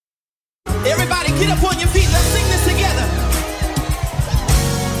Everybody get up on your feet. Let's sing this together.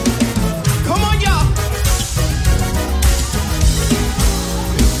 Come on, y'all.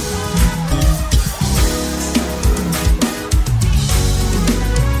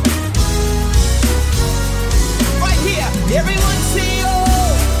 Right here. Everyone say,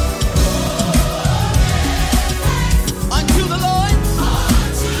 oh. Unto the Lord.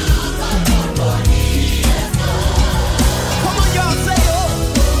 Come on, y'all. Say,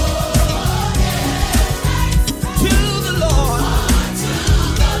 oh.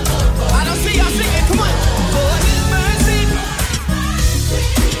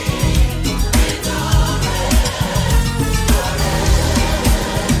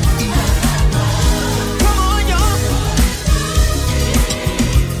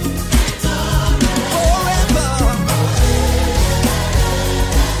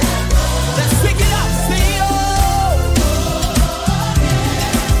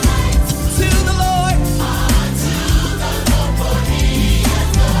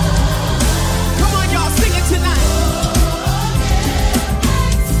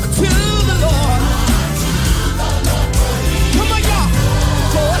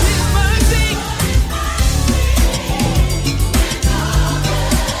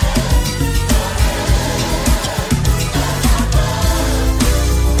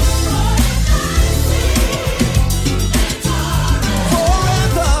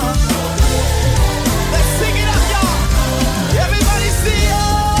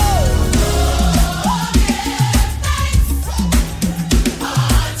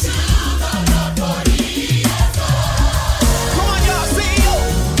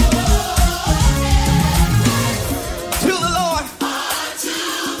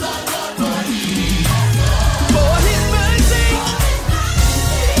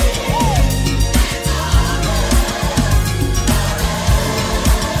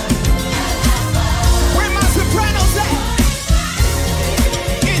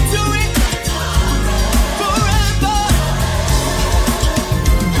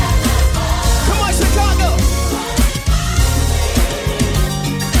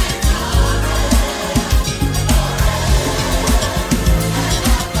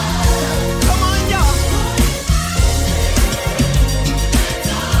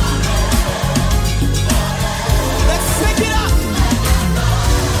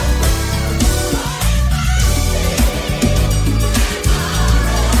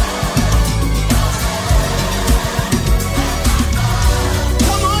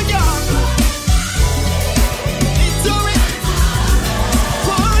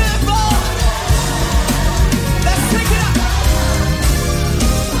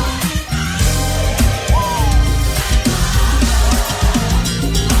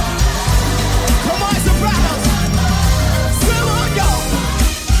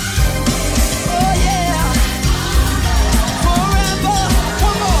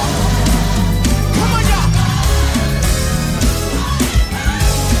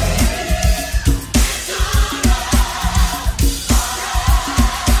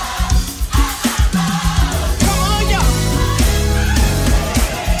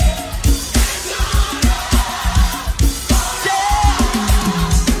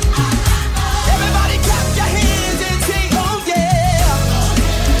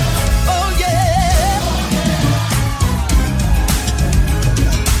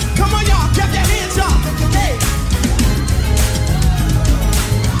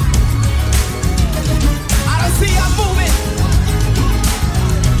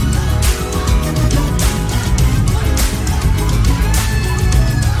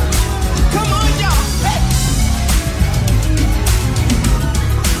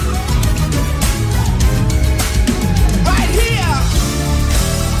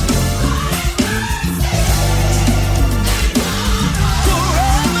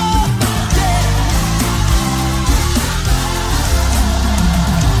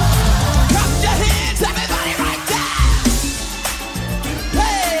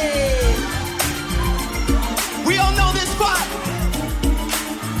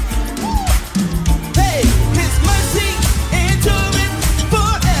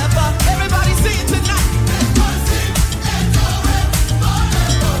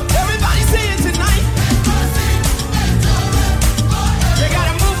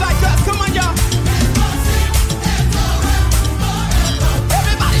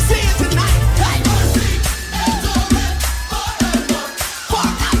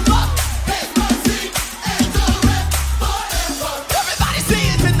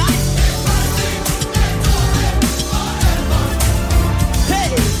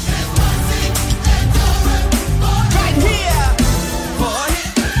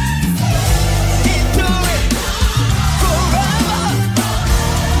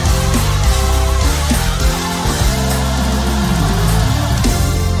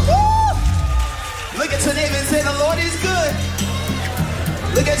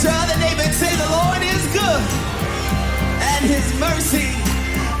 Look at your other neighbor and say the Lord is good and his mercy.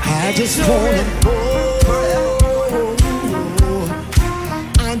 I just wanna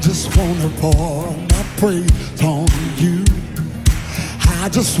I just wanna pour my praise on you. I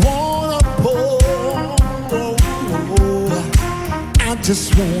just wanna pour. I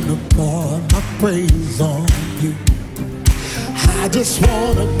just wanna pour my praise on you. I just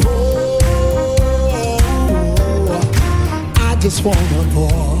wanna pour. I just wanna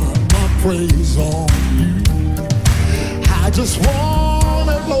pour my praise on you. I just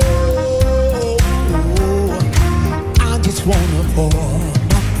wanna pour. I just wanna pour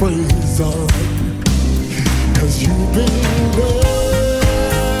my praise on you. 'Cause you've been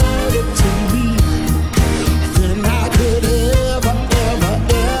good to me than I could ever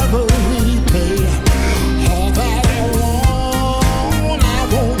repay. All that I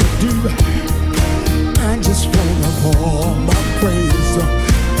wanna do. I just wanna pour my praise on.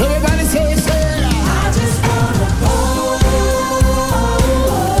 Everybody say, I just wanna pour.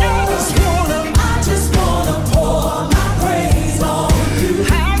 I just wanna pour my praise on you.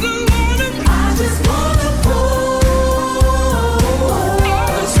 I just wanna pour. I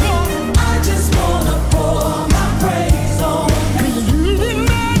just wanna pour my praise on you. You've been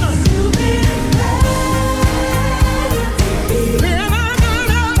better. You've been better to me than I could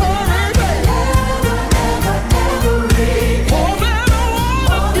ever repay. All that I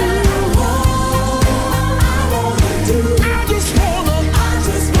wanna do. I just wanna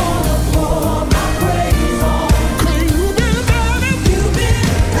pour my praise on you. 'Cause you've been better. You've been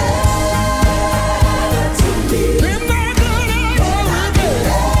better to me than I could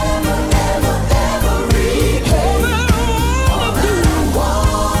ever repay. All that I wanna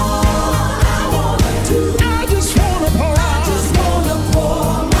do. I just wanna pour. I just wanna pour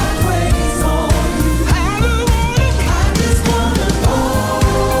my praise on you. I just wanna pour.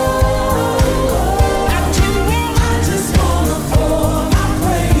 I just wanna pour my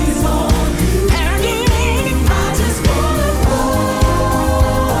praise on you. I just wanna pour.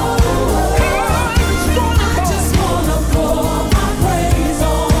 I just wanna pour my praise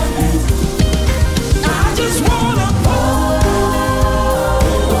on you. I just wanna pour. I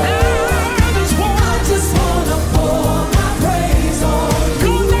just wanna pour my praise on you. I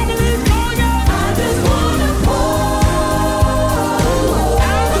just wanna pour. I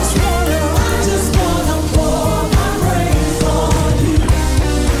just wanna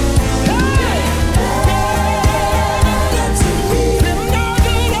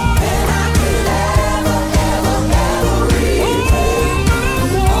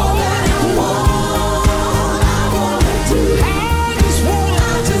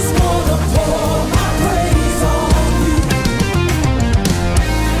pour my praise on you.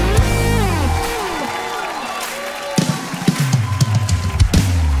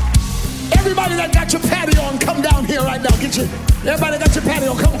 Everybody that got your patio on, come down here right now. Get your. Everybody got your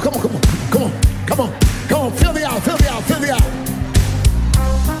patio on. Come on. Fill the aisle. Fill the aisle.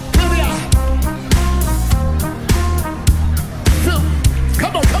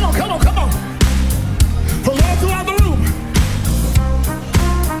 Come on. From all throughout the room.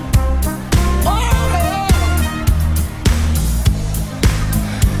 Oh,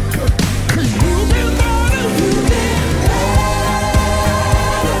 'cause you've been better. You've been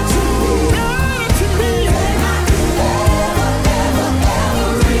better to me than I could ever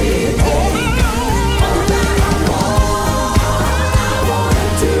repay. All that I want.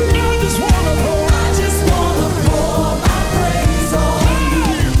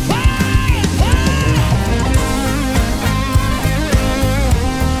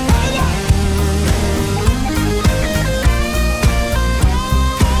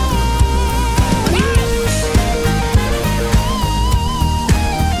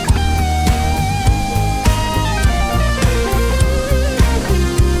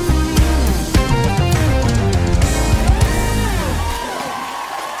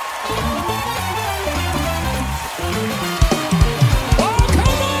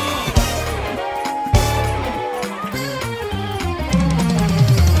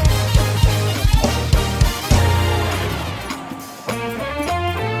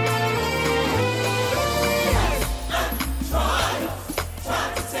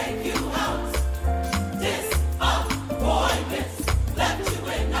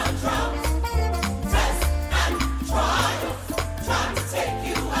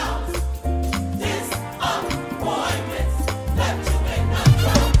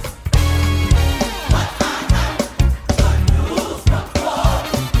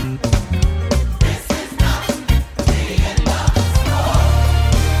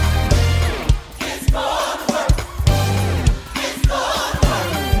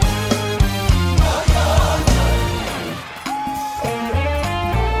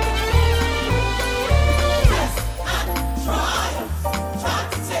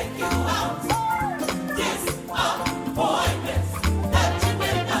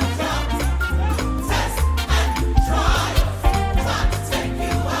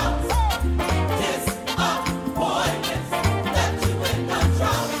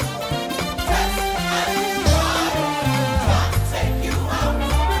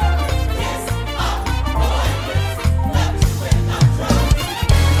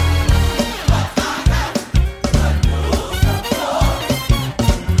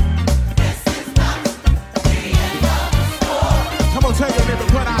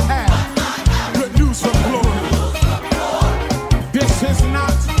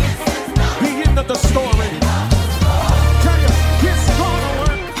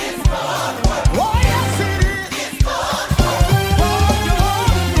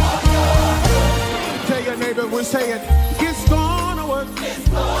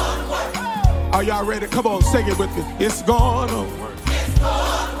 Are y'all ready? Come on, sing it with me. It's gonna work. It's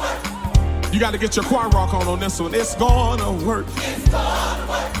gonna work. You got to get your choir rock on this one. It's gonna work. It's gonna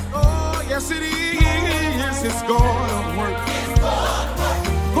work. Oh, yes it is. It's gonna work. It's gonna work.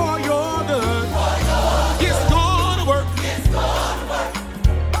 For your good. For your good. It's gonna work. It's gonna work.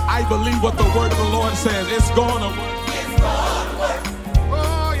 I believe what the word of the Lord says. It's gonna work. It's gonna work.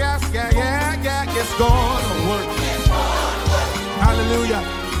 Oh, yes, yeah. It's gonna work. It's gonna work. Hallelujah.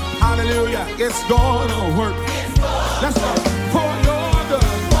 Hallelujah. It's gonna work. It's gonna work. Let's go. For your good.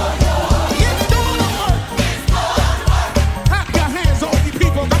 For your good. It's gonna work. It's gonna work. Clap your hands, all you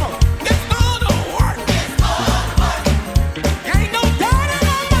people. Come on. It's gonna work. It's gonna work. Ain't no doubt in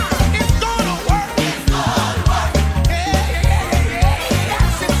my mind. It's gonna work. It's gonna work. Yeah.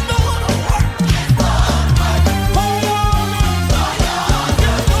 Yes, it's gonna work. It's gonna work. For your good.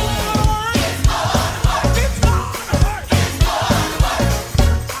 It's gonna work. It's gonna work.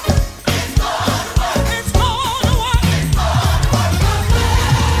 It's gonna work. It's gonna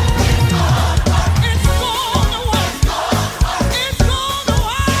work. It's gonna work. It's gonna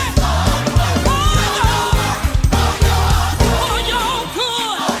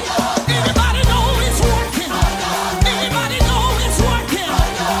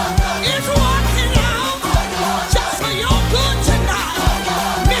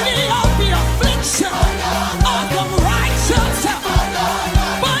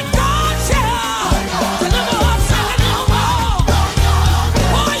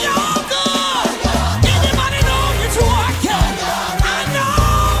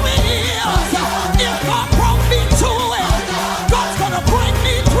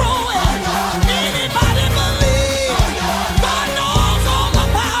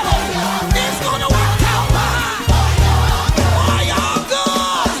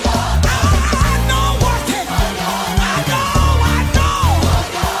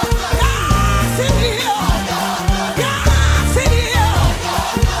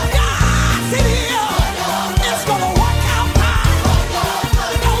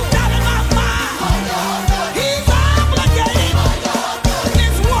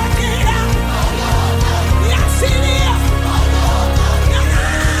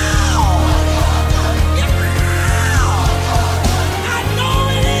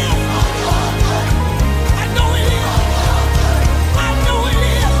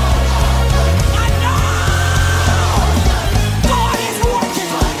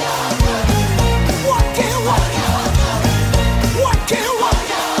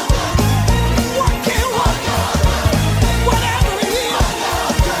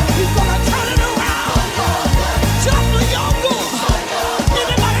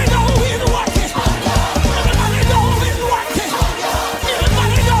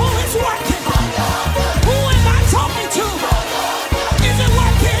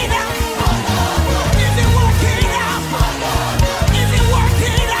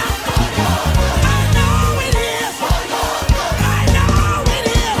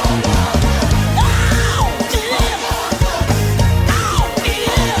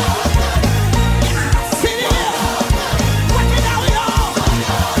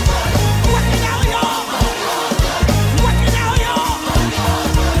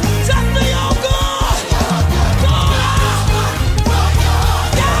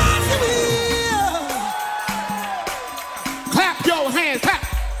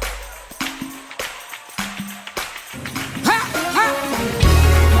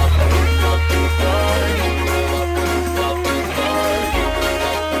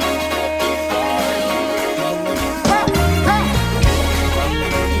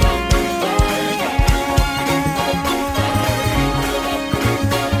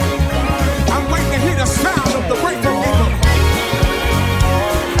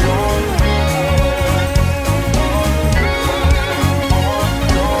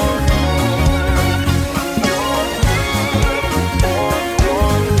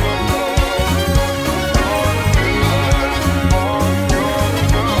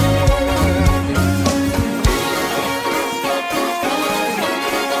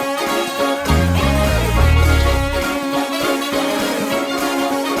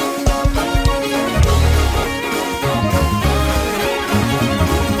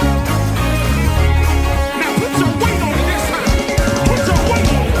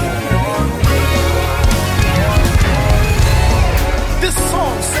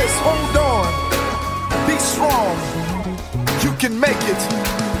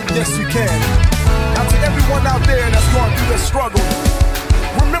Yes, you can. Now to everyone out there that's going through the struggle,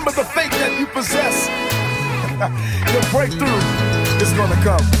 remember the faith that you possess. Your breakthrough is going to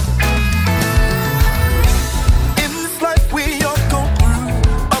come. In this life we all go through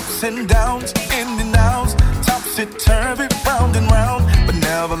ups ups and downs, in and outs, topsy-turvy, round and round, but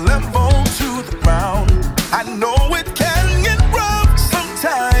never level to the ground. I know it can get rough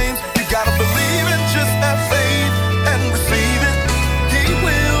sometimes. You gotta believe and just have faith and receive it. He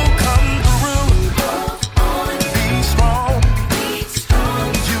will come through. Hold on. Be strong. Be strong.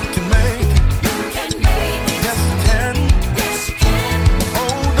 You can make it. You can make it. Yes, you can. Yes, you can.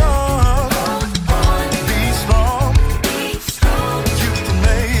 Hold on. Hold on. Be strong. Be strong. You can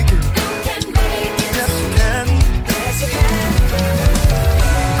make it. You can make it. Yes, you can. Yes, you can.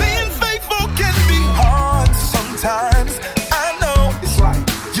 Being faithful can be hard sometimes. I know it's like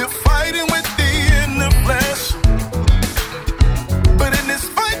you're fighting with the inner flesh. But in this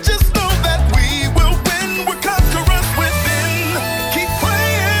fight, just know that we will win. We're conquerors within. Keep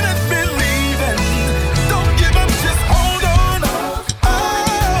praying and believing. Don't give up, just hold on.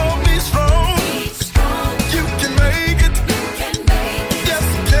 Oh, be strong. You can make it. Yes,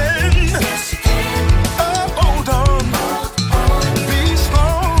 you can. Oh, hold on. Be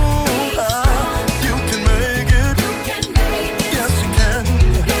strong. You can make it. Yes, you can.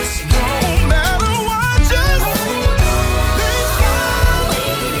 No matter what, just be strong.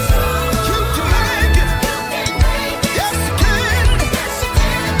 You can make it. Yes, you can.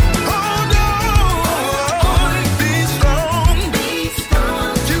 Hold on. Be strong.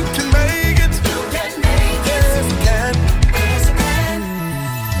 You can make it. Yes, you can.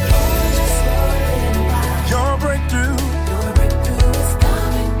 Your breakthrough.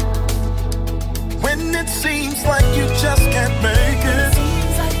 When it seems like you just can't make it,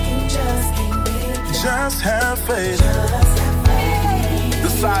 just have faith. The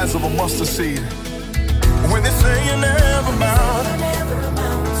size of a mustard seed. When they say you never amount,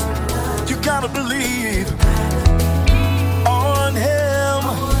 you gotta believe on Him.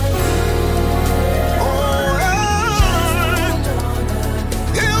 Oh,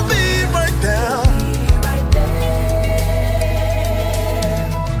 He'll be right there.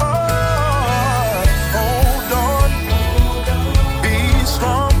 Hold on. Be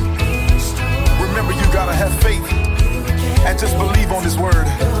strong. Remember, you gotta have faith and just believe on His word.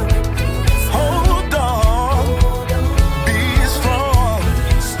 Hold on. Be strong.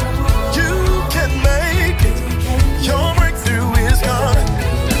 You can make it.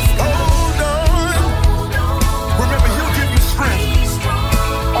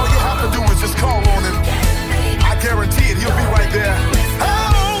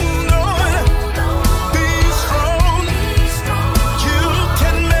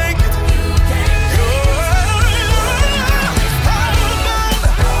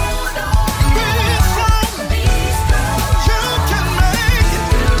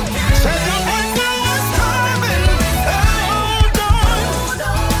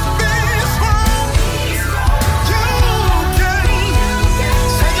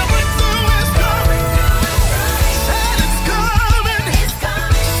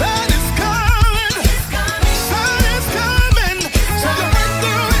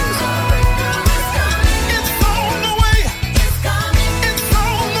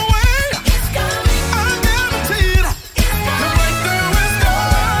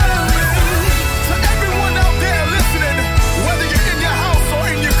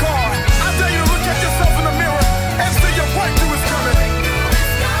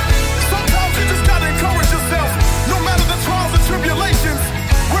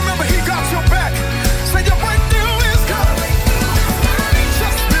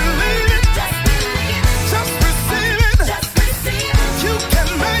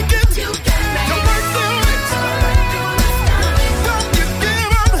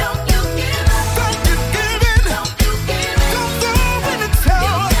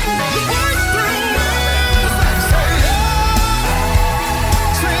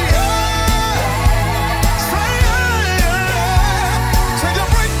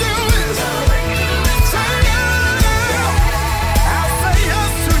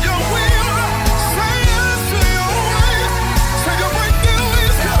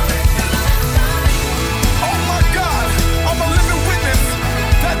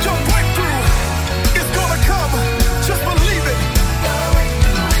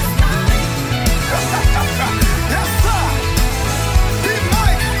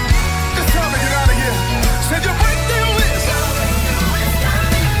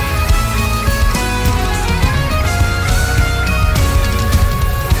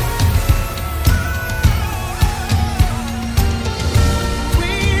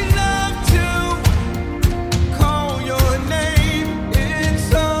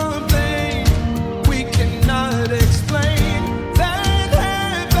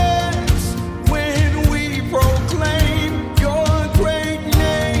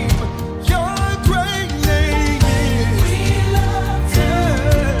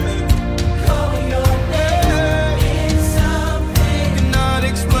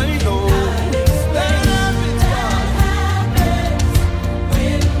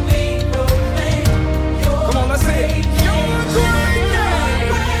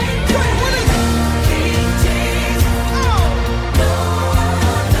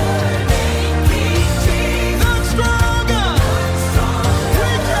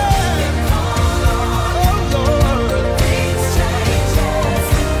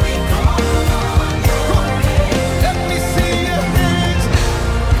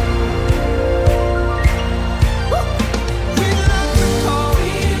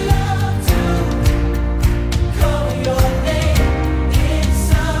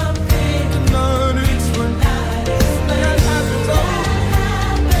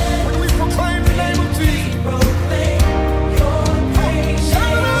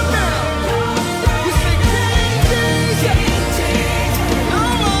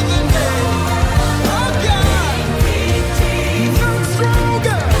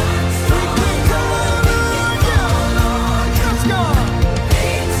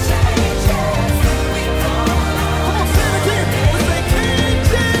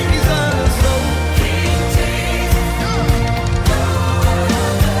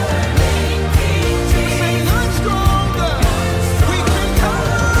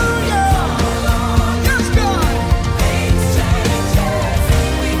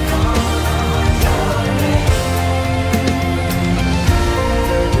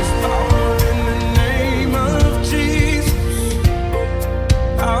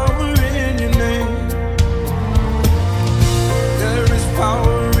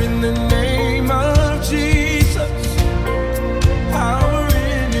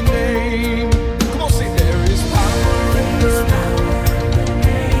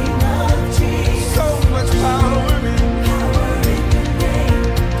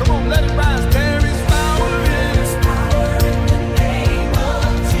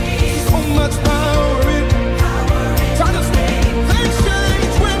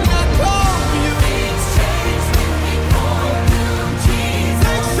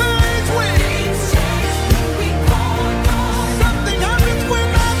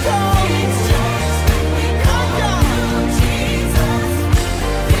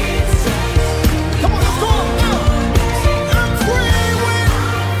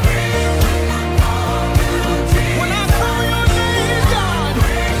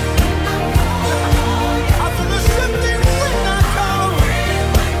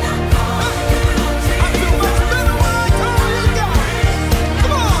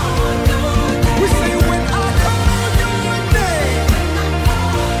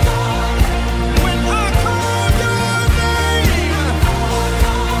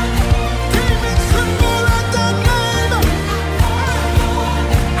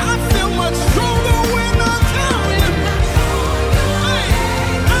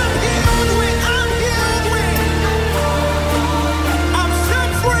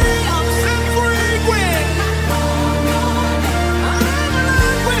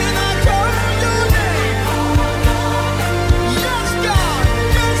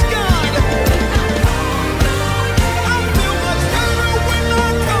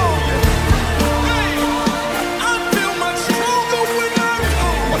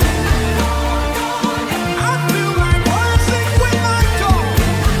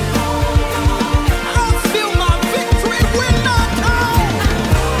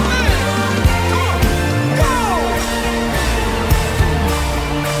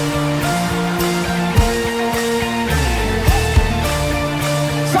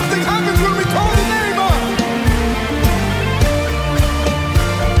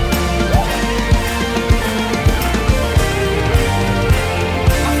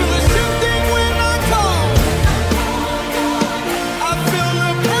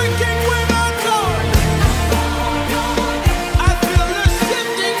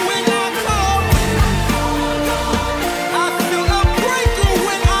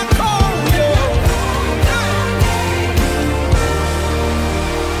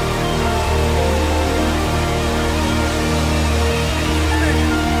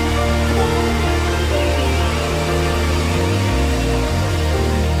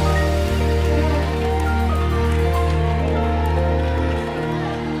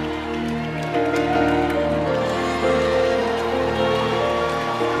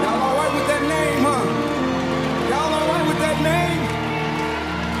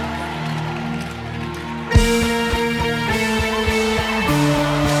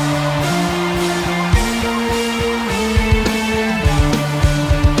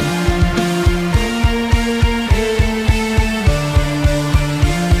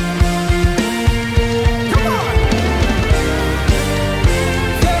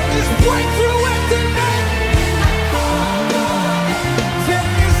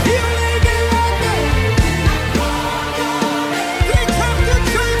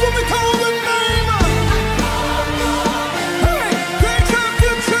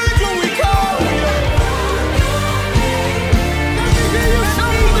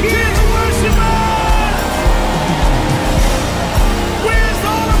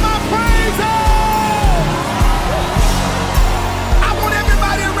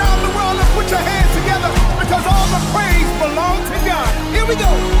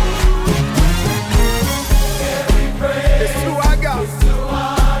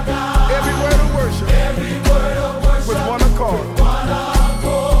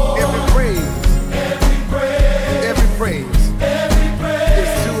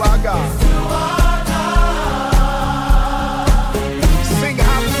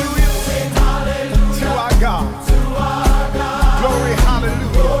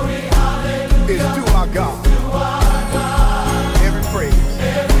 hallelujah is due our God. Every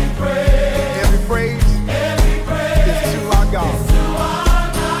praise is to our God.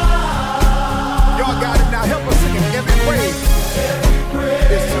 Y'all got it now. Help us sing it. Every praise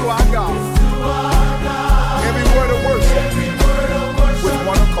is to our God. Every word of worship with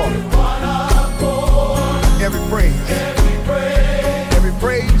one accord. Every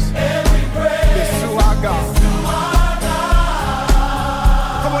praise is to our God.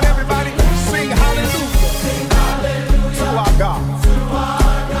 Come on, everybody, sing hallelujah to our God.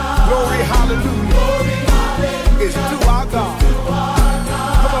 Glory, hallelujah is to our God.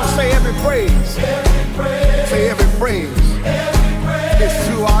 Come on, say every praise. Say every praise is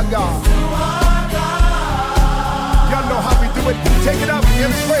to our God. Y'all know how we do it. Take it up.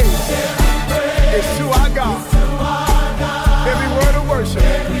 Every praise is to our God. Every word of worship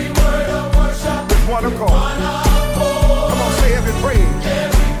with one accord. Come on, say every praise.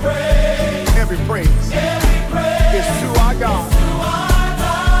 Every praise is to our God.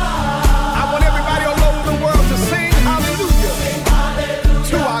 I want everybody all over the world to sing hallelujah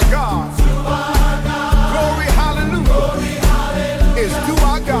to our God. Glory, hallelujah is to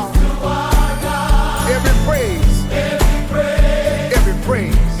our God. Every praise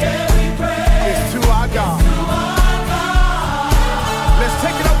is to our God. Let's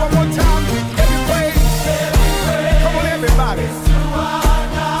take it up one more time. Every praise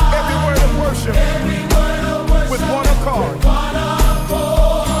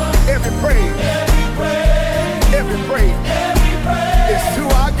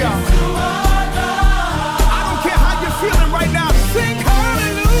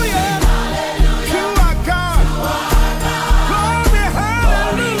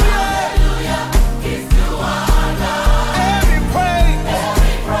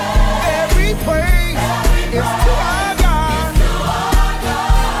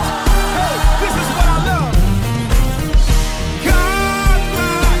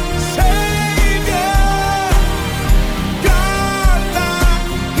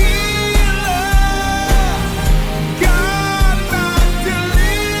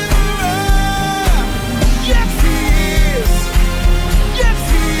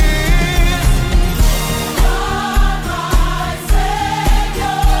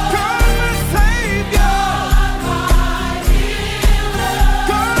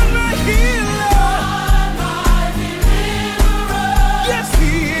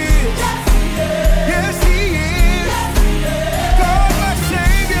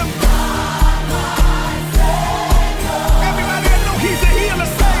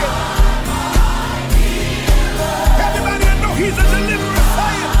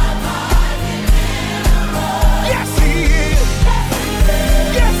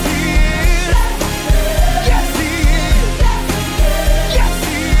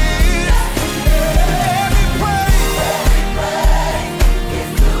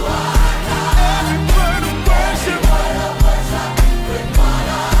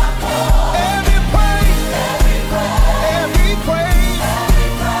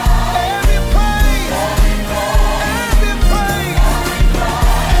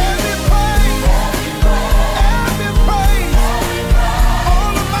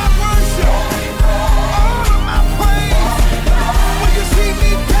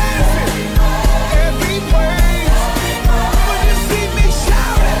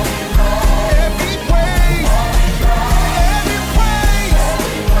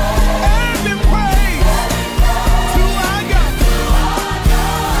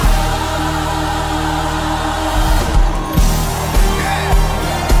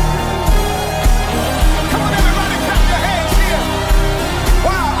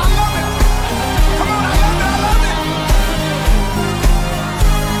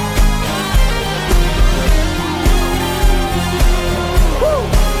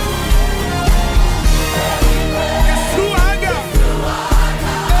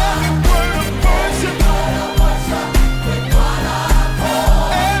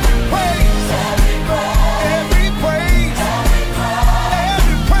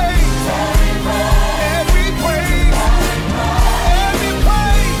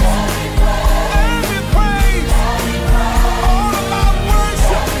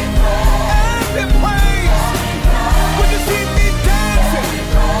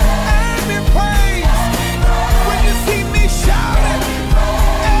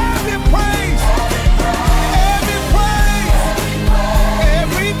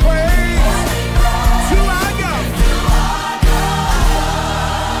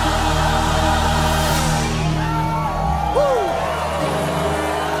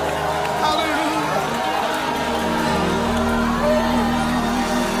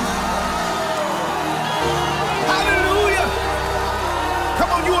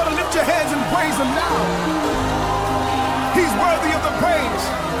praise him now. He's worthy of the praise.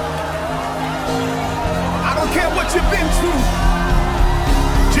 I don't care what you've been through.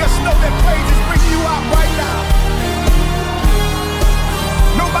 Just know that praise is bringing you out right now.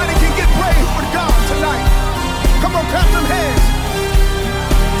 Nobody can get praise but God tonight. Come on, clap them hands.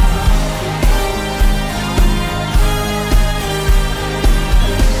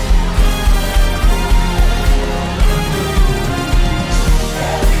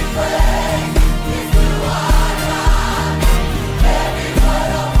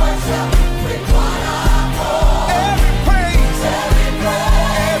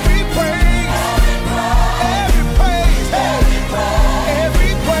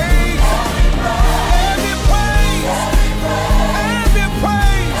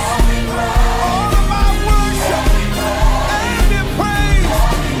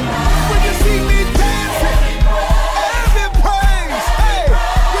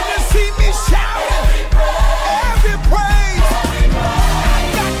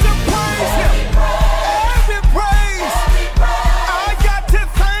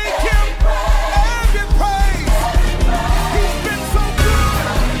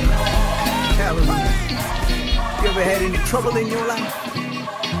 Trouble in your life?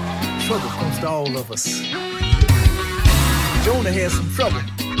 Trouble comes to all of us. Jonah had some trouble.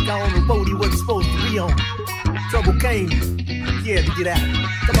 Got on the boat he wasn't supposed to be on. Trouble came. He had to get out.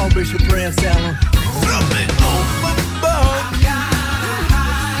 Come on, Bishop Rance Allen. From the overboard.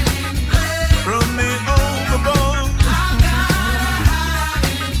 From the overboard.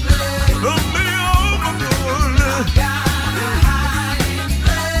 From the overboard.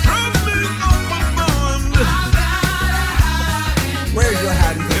 Where's your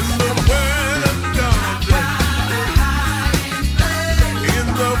hiding place? In the word of God. In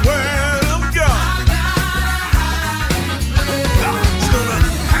the word of God. God's gonna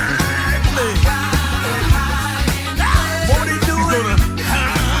hide me. Won't he do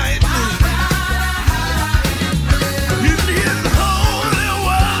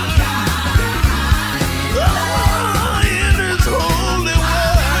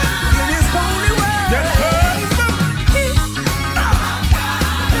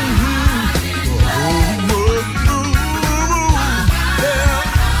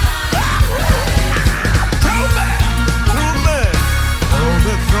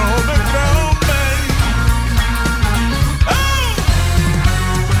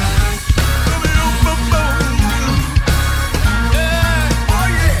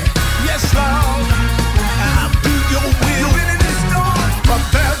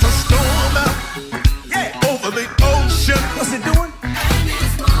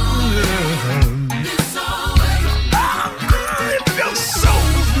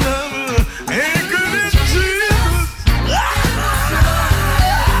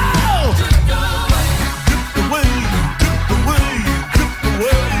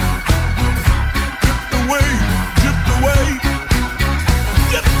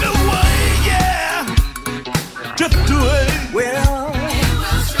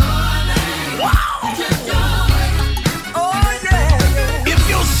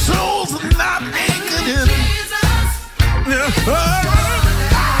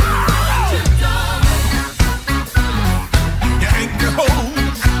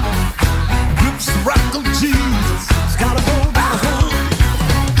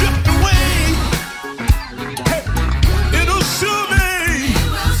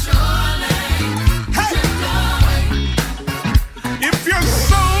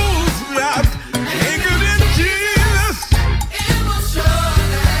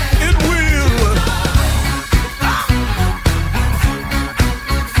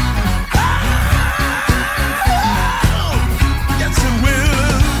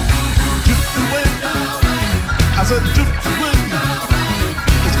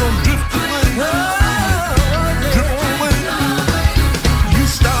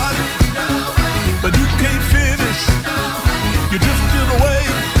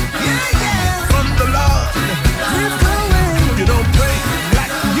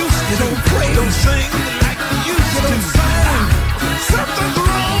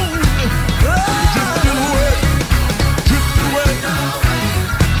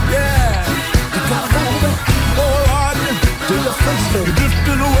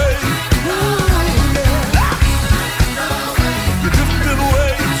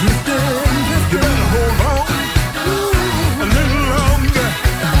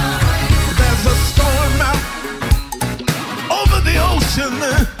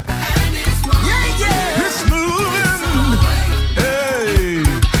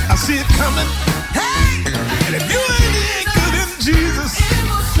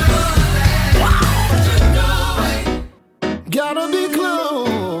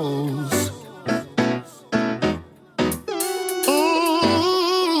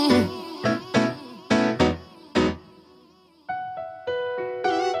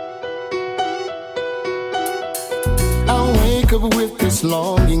wake up with this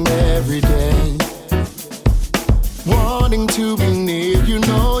longing every day, wanting to be near, you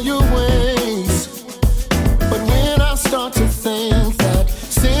know your ways. But when I start to think that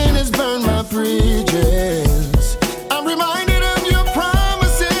sin has burned my bridges, I'm reminded of your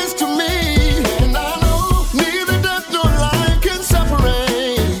promises to me, and I know neither death nor life can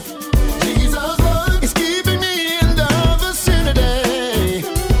separate. Jesus' love is keeping me in the vicinity,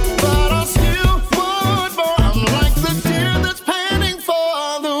 but I still want more. I'm like the deer that's panting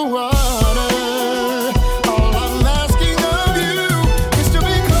for the water. All I'm asking of you is to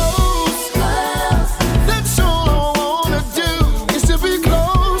be close. That's all I wanna do, is to be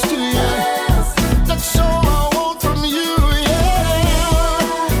close to you. That's all I want from you,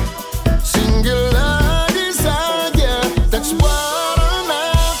 yeah. Singular desire, that's what I'm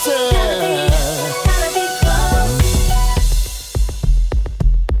after.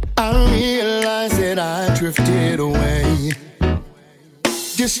 I realize that I drifted away,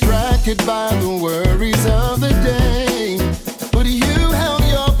 distracted by the worries of the day. But you held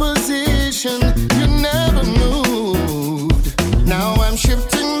your position, you never moved. Now I'm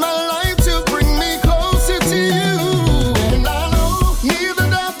shifting my life to bring me closer to you, and I know neither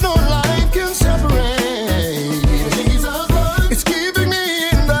death nor life can separate. Jesus' love is keeping me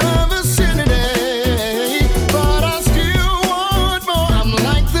in the vicinity, but I still want more. I'm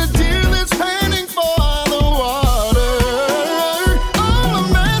like the deer that's panting for the water. All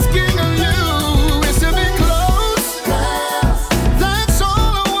I'm asking of you is to be close.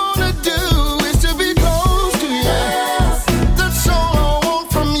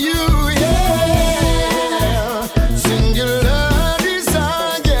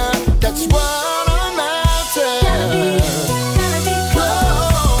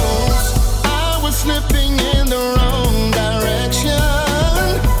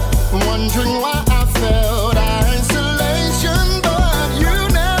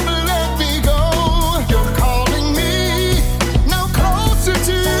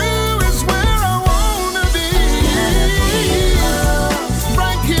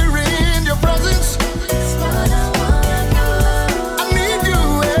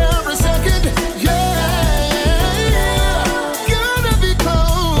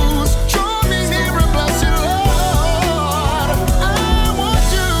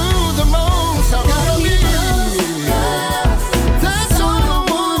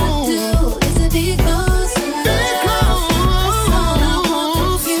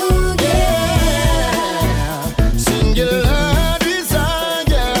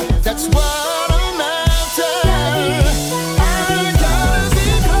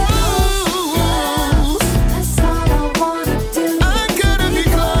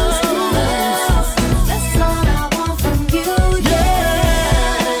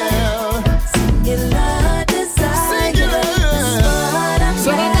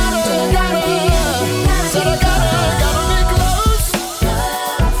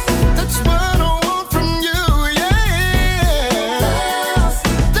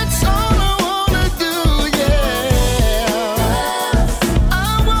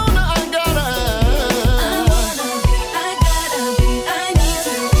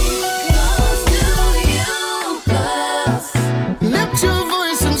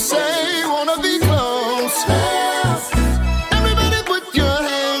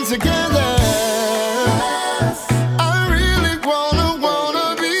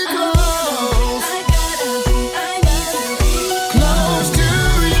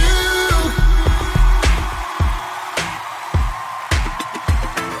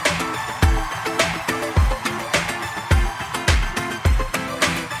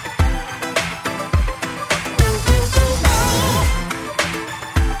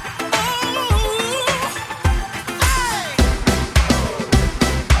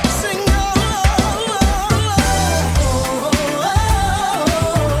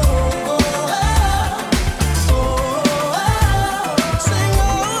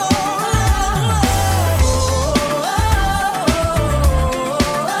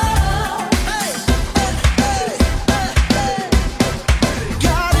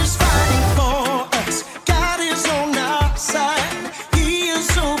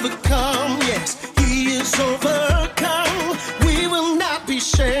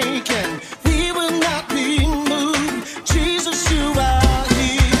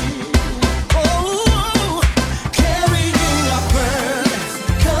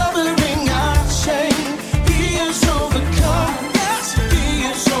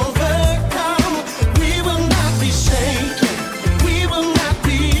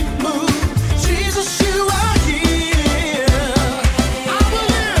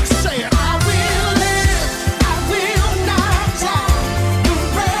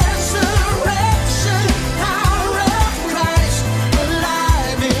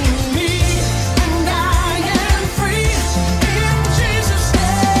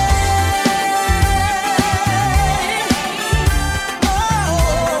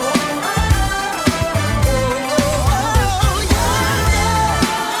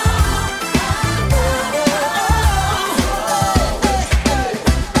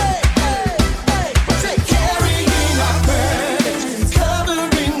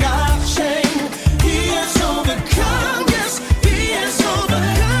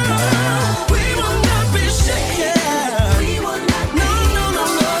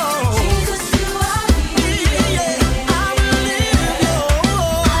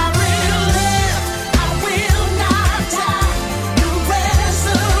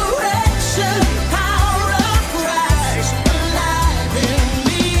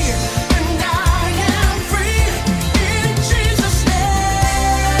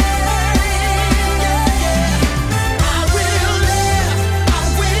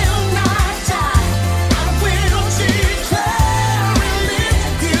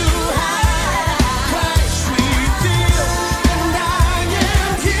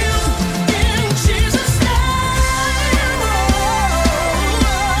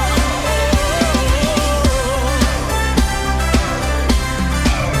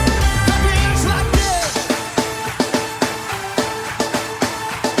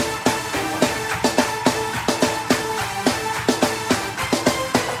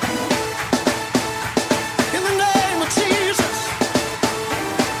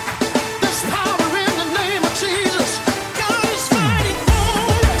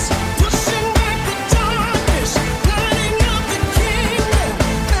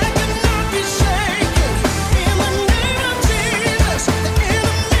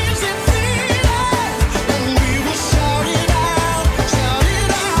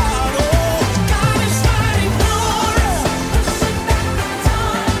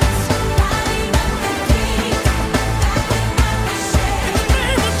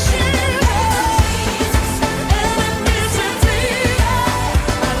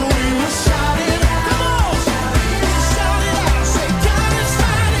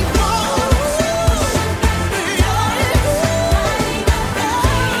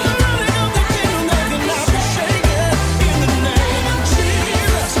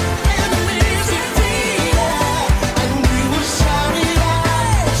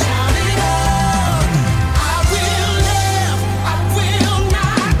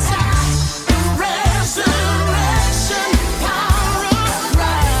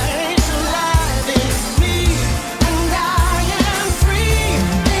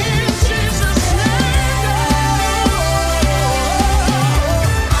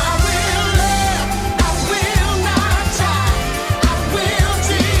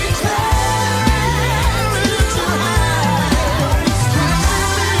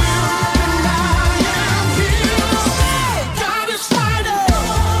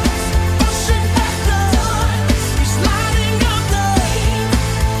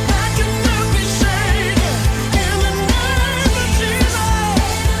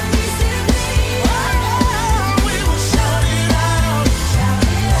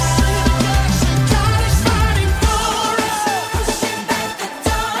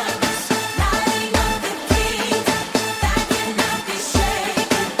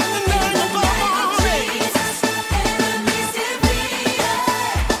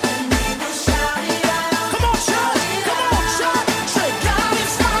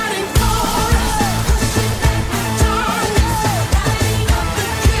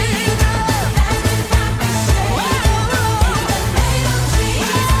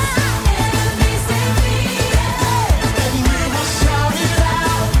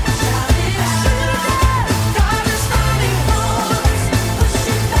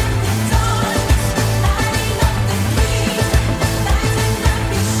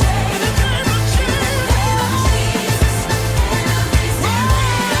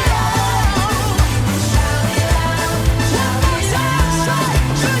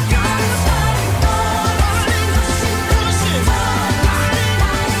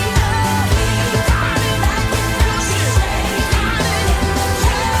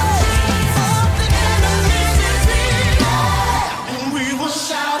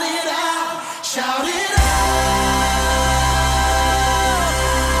 Shout it out.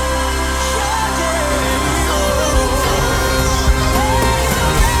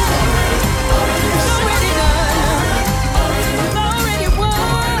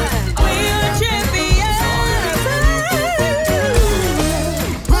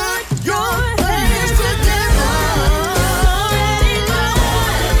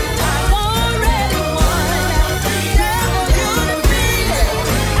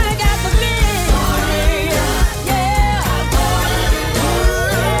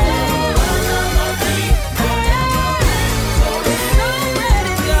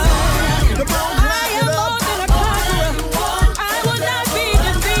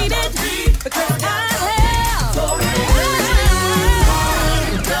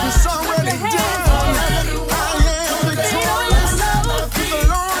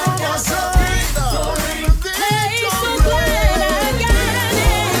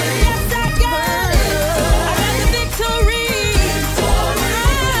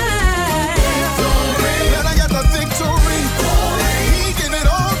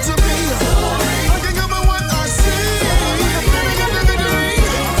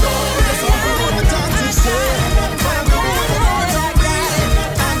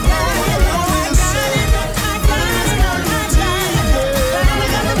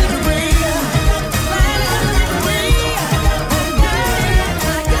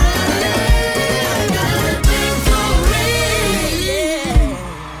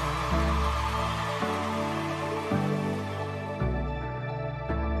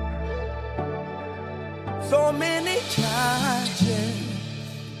 So many charges.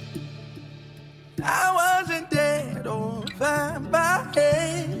 I wasn't dead or fine by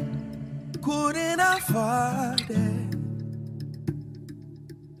head. Couldn't afford it.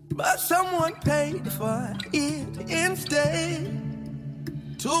 But someone paid for it instead.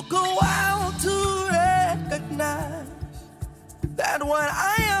 Took a while to recognize that what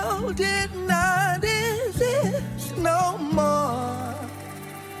I owe did not exist no more.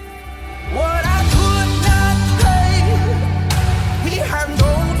 What I could not pay, he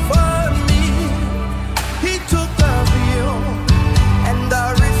handled for me. He took the bill and the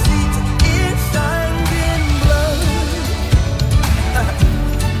receipt is signed in blood.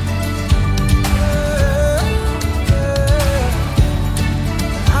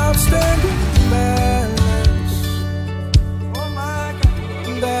 Outstanding balance, oh my God,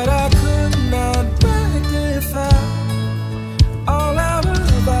 that I could not rectify. All out of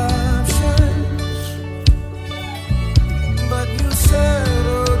but you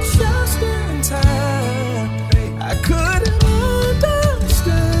settled just in time. I couldn't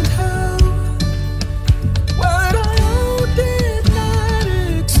understand how what I owe did not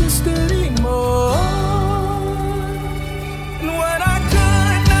exist anymore. And what I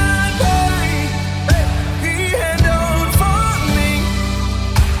could not pay,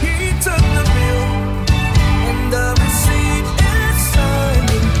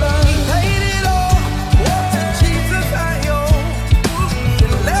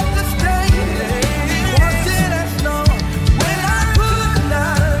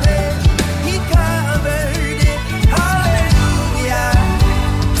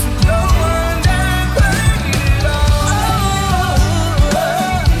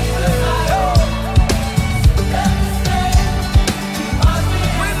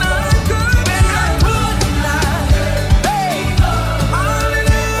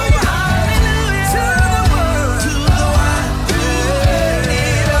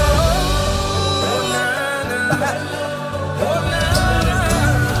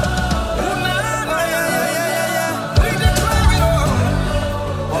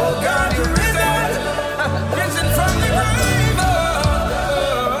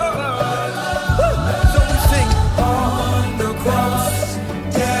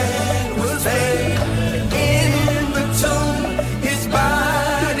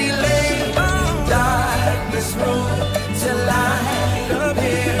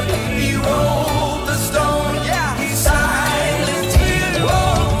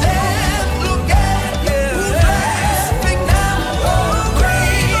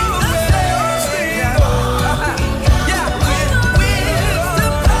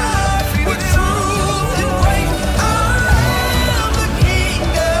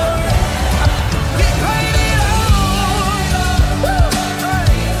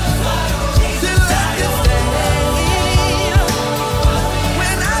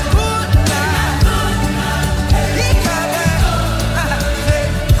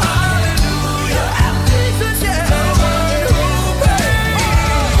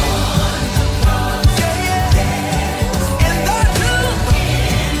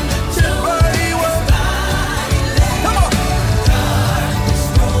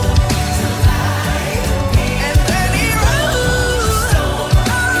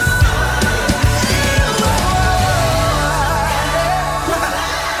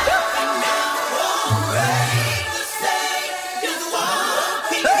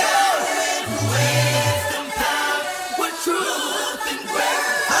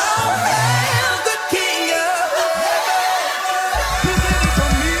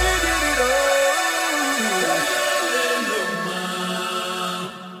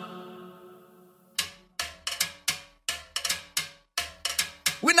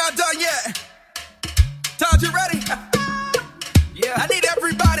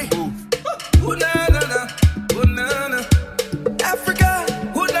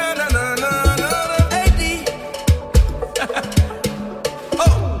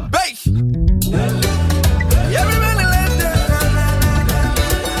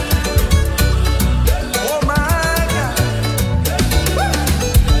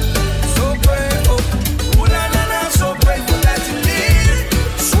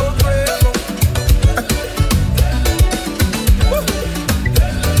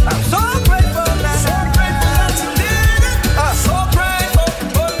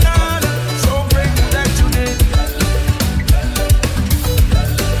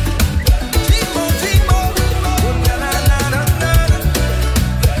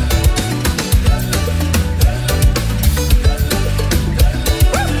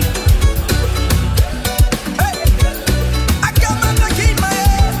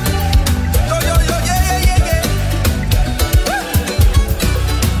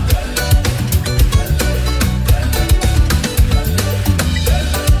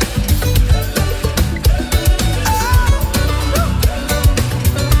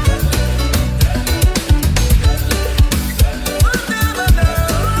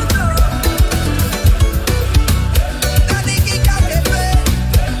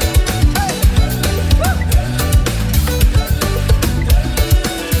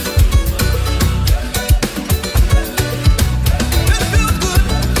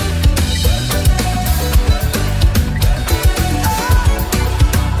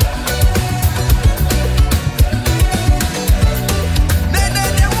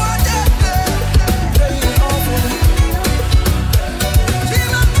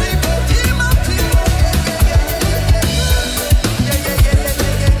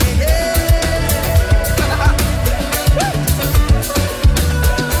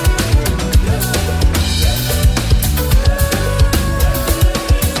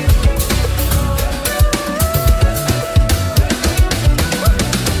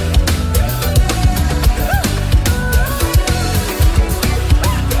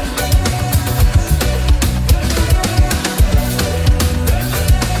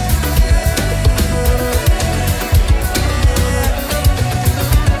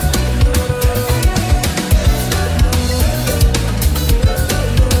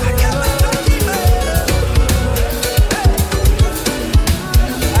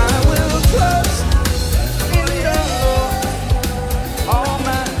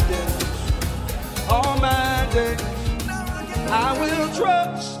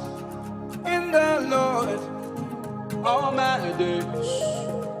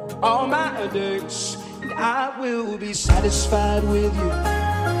 all my days, and I will be satisfied with you.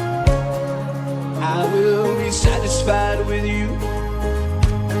 I will be satisfied with you.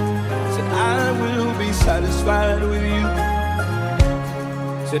 Said I will be satisfied with you.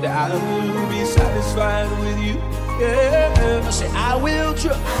 Said I will be satisfied with you. Yeah. I said I will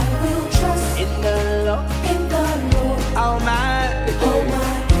trust in the Lord. All my days.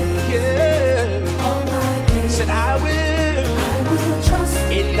 Yeah. All my days. Said I will trust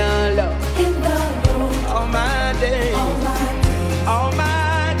in the Lord. All my days. All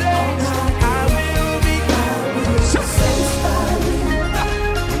my days. I will be satisfied with you.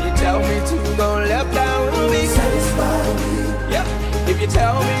 When you tell me to go left, I will be satisfied with you. Yep. If you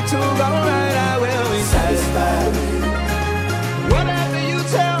tell me to go right, I will be satisfied with you. Whatever you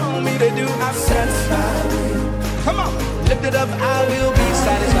tell me to do, I'm satisfied with you. Come on, lift it up, I will be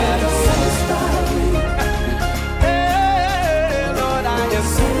satisfied. Hey, Lord, I am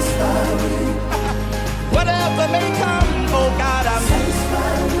satisfied with you. Whatever may come, oh God, I'm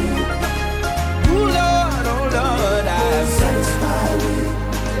satisfied with you. Oh Lord, I am satisfied with you.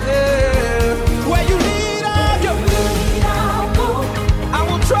 Yeah. Where you lead, I'll go. I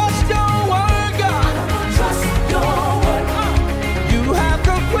will trust your word, God. Trust your word. You have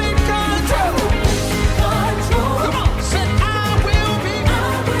complete control. Come on, say I will be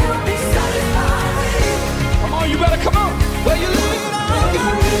satisfied with you. Come on, you better come on. Where you lead, I'll go.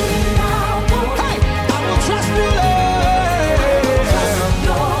 Hey, I will trust you, Lord.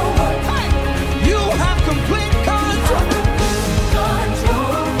 Hey, you have complete control.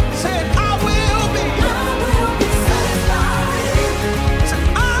 Say I will be satisfied with you. Say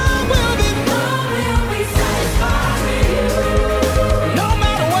I will be satisfied with you. No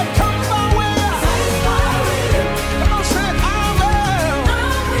matter what comes my way. Satisfied with you. Come on, say I will.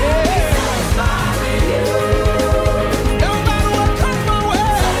 Satisfied with you. No matter what comes my way.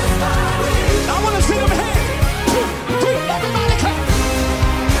 Satisfied with you. I want to see them hands. 2, 3, everybody clap.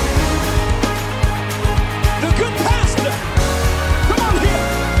 The good pastor. Come on here.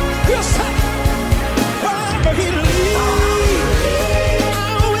 He'll say, wherever he leads, I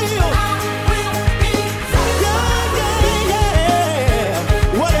will. Yeah.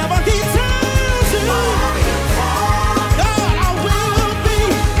 Whatever he tells you, God, I will be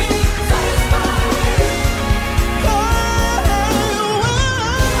satisfied with you.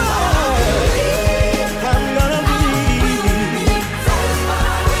 I'm gonna be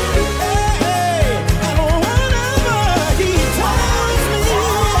satisfied with you. And whatever he tells me,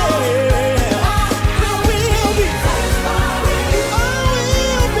 I will be satisfied with you. I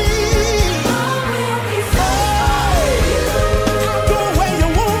will be satisfied with you. I'll go where you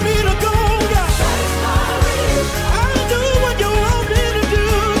want me to go, God. Satisfied with you. I'll do what you want me to do,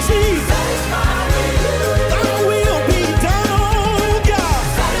 Jesus. Satisfied with you. I will be done, oh God.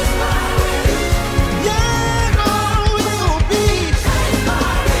 Satisfied with you. Yeah, I will be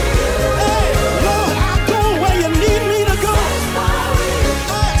satisfied with you. Hey, Lord, I'll go where you need me to go. Satisfied with you.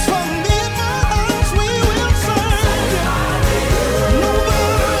 As for me and my house, we will serve you.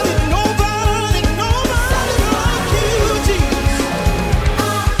 Nobody like you, Jesus.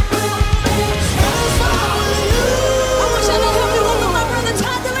 I will be satisfied with you. I wish I could help you welcome my brother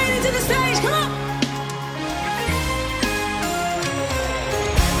Todd Dulaney to the stage. Come on.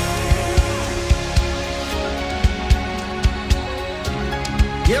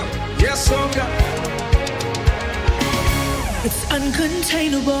 Yep, yes, oh God. It's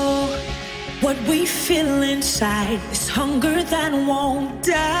uncontainable what we feel inside. This hunger that won't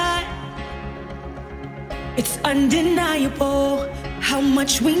die. It's undeniable how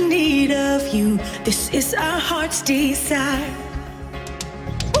much we need of you. This is our heart's desire.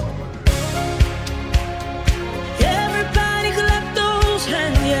 Everybody clap those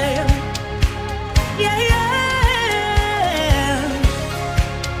hands, yeah. Yeah, yeah.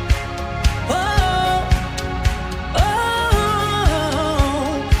 Oh, oh,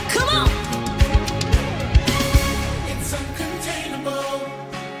 come on. It's uncontainable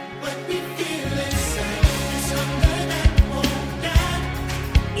what we feel inside. It's hunger that won't die.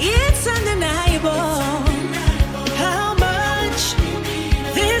 It's undeniable how much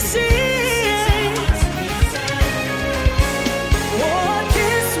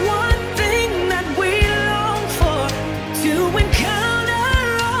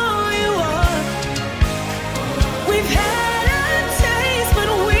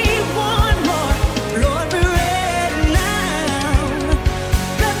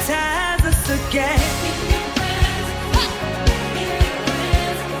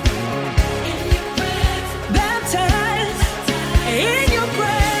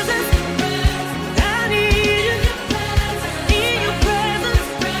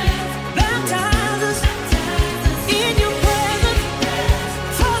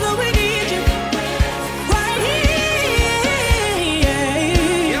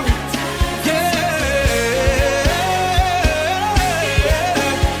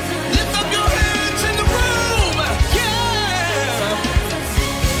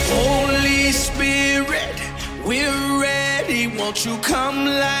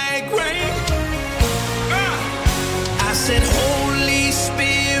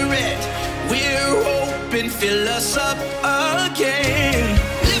fill us up again.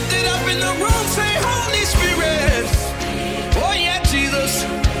 Lift it up in the room, say Holy Spirit. Oh yeah, Jesus.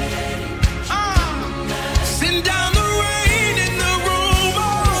 Send down the rain in the room,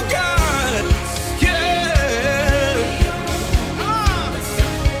 oh God. Yeah.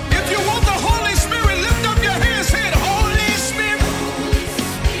 If you want the Holy Spirit, lift up your hands, say it, Holy Spirit.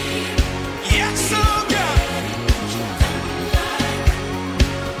 Yes, oh God.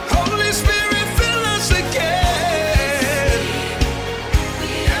 Holy Spirit, fill us again.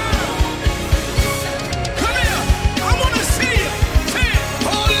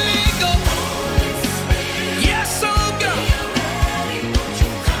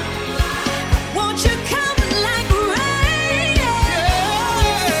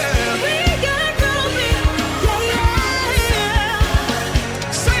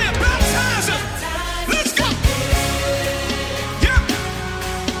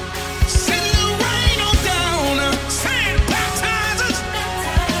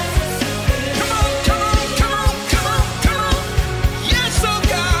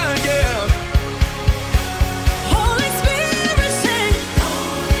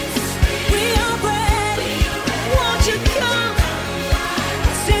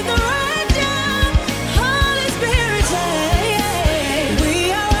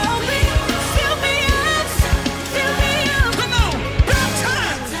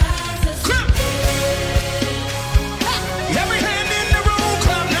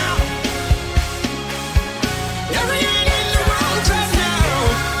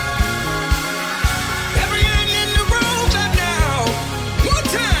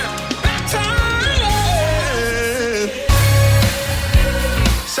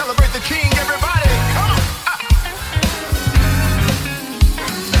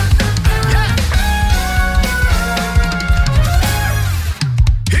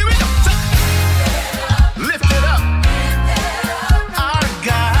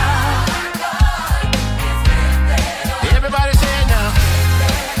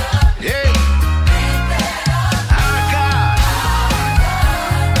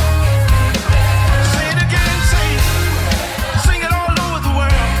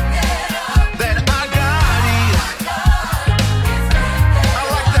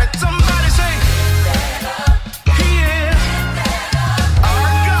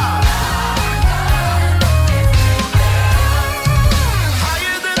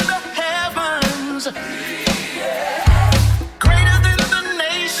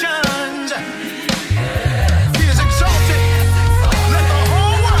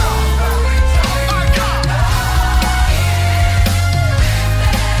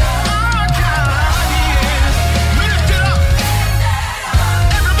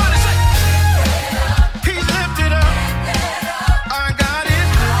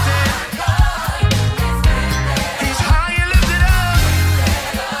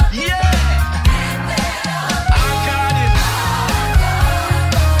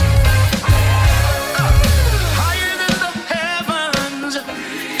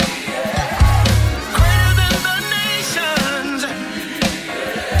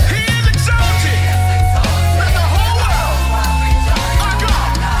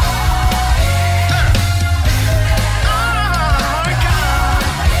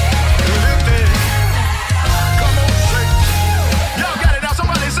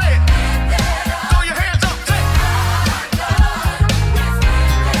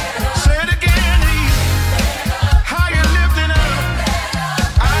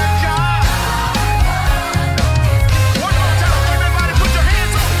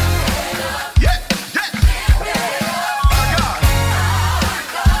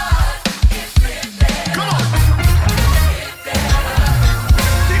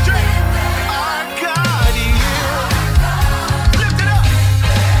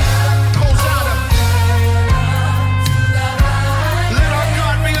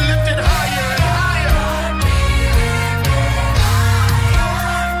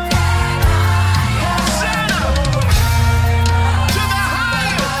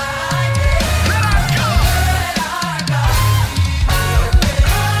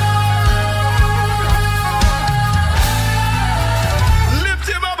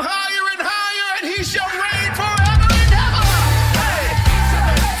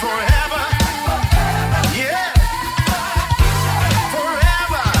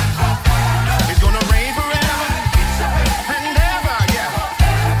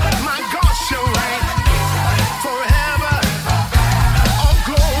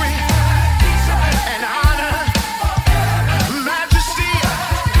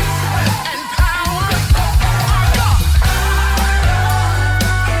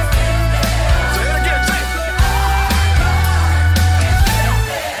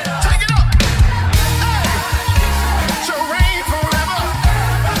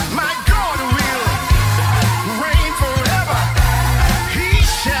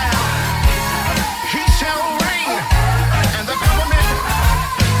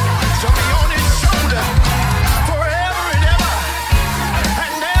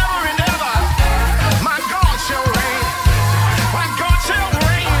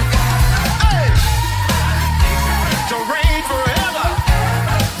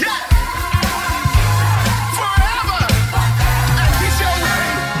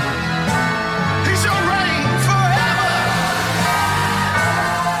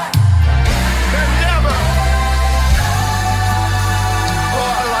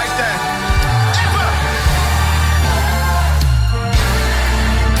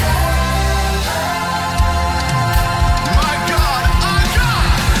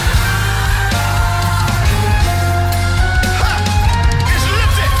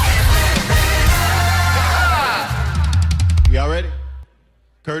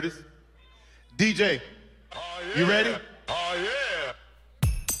 DJ, you ready? Oh, yeah.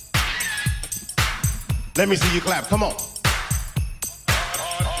 Let me see you clap. Come on.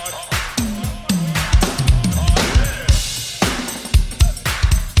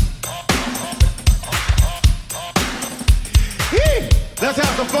 Let's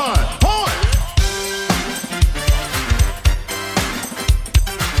have some fun. Horn!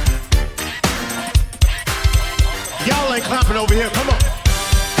 Y'all ain't clapping over here. Come on.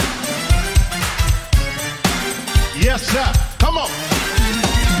 Yes, sir. Come on.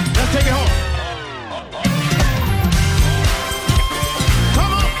 Let's take it home.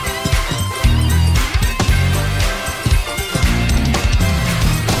 Come on.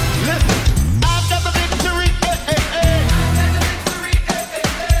 Listen. I've got the victory.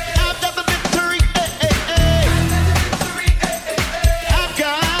 I've got the victory. I've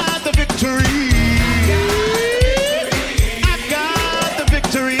got the victory. I've got the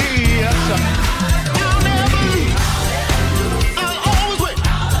victory. Yes, sir. I'll never lose. I'll always win.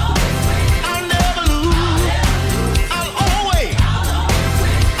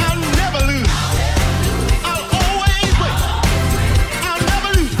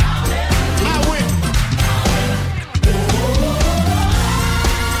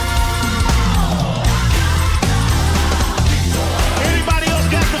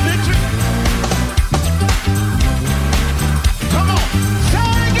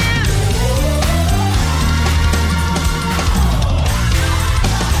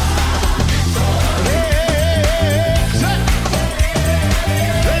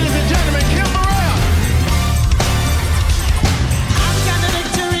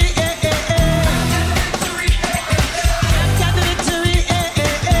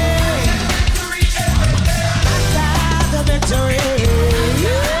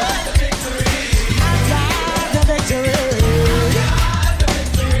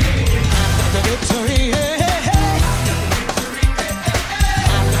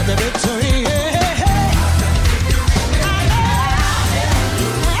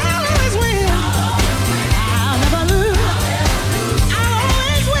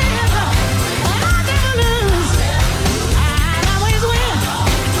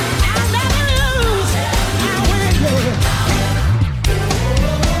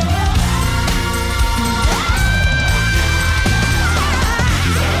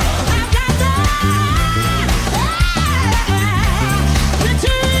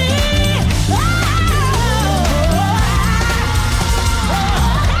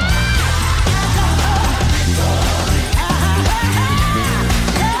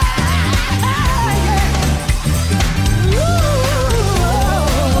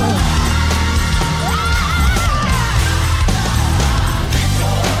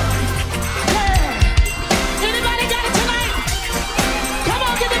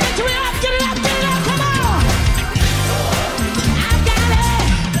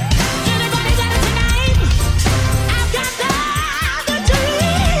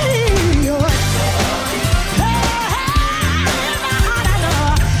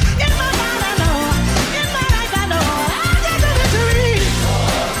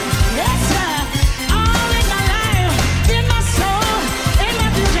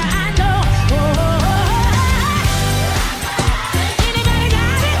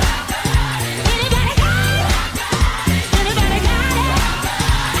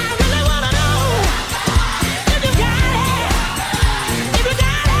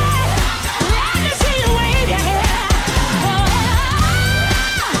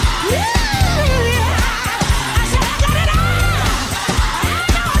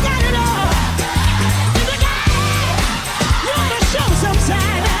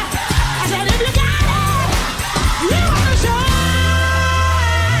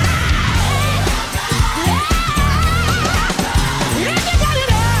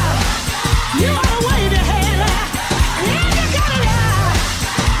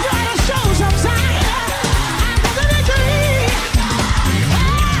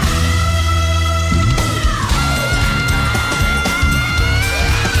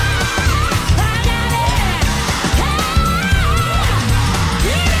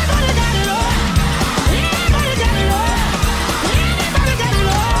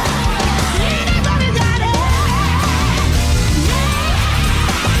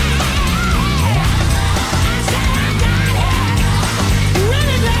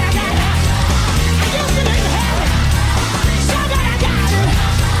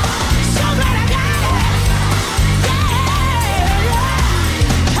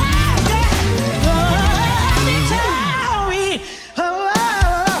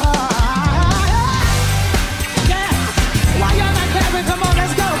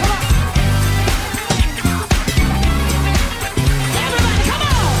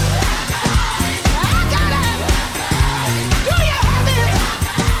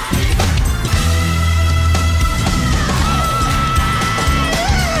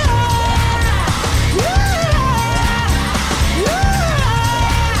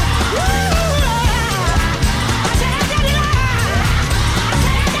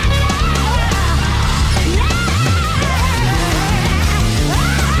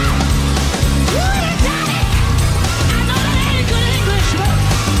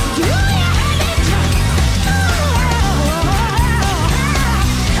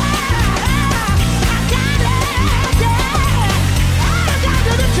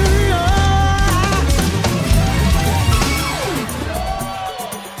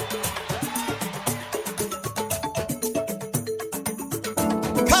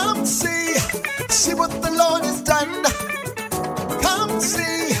 Come see what the Lord has done. Come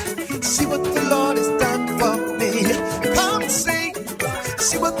see what the Lord has done for me. Come see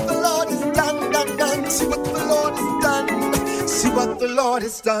what the Lord has done. See what the Lord has done. See what the Lord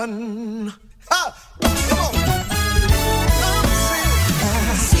has done. Ha! Come on. Come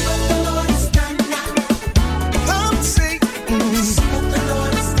see what the Lord has done. Come see what the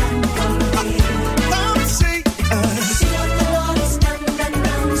Lord has done for me. Come see what the Lord has done.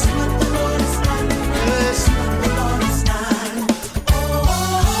 See what the Lord has done. See what the Lord has done. Oh,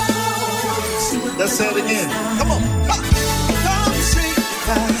 let's say it again. Come on. Come see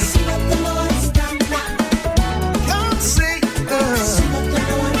what the Lord has done. Come see what the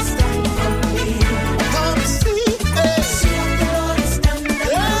Lord has done for me. Come see what the Lord has done. See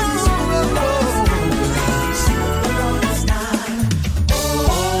what the Lord has done. Oh,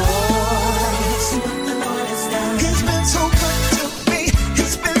 see what the Lord has done. He's been so good to me.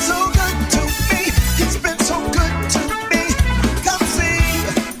 He's been so good to me. He's been so good to me. Come see.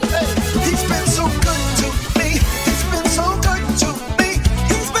 He's been so good to me. He's been so good to me.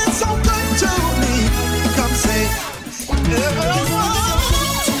 He's been so good to me. Come see.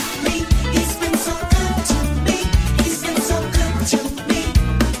 He's been so good to me. He's been so good to me.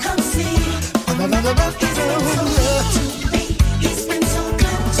 Come see. He's been so good to me. He's been so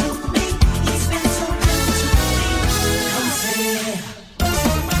good to me. He's been so good to me. Come see.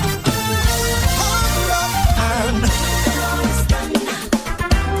 Hold up and look what the Lord has done.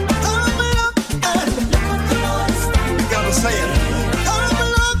 Hold up and look what the Lord has done. You gotta say it.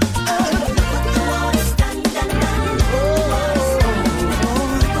 Hold up and look what the Lord has done.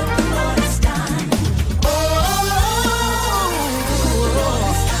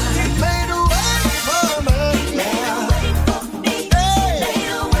 He made a way for me. Made a way for me. Made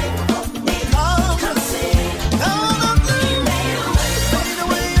a way for me. Come see. He made a way for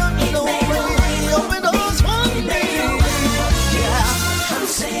me. Open doors for me. Yeah. Come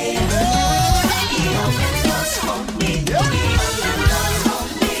see. He opened doors for me. He opened doors for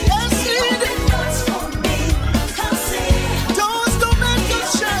me. Yes, he opened doors for me. Come see. Doors don't make you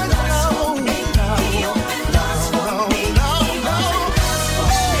shut down. He opened doors for me. He opened doors for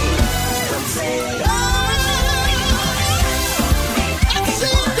me. Come see. I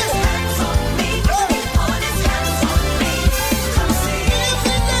see this. On his hands on me. Come see. If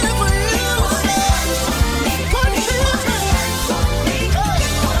he did it for you, put his hands on me.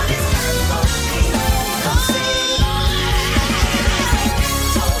 On his hands on me. Come see.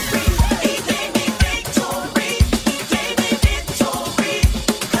 He gave me victory. He gave me victory.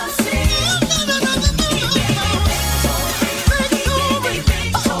 Come see. He gave me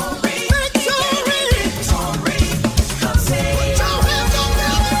victory. He gave me victory. Come see. Put your hands on me.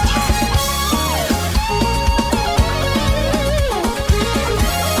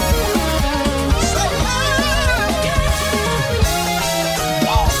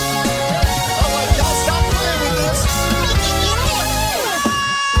 All right, y'all stop playing with this.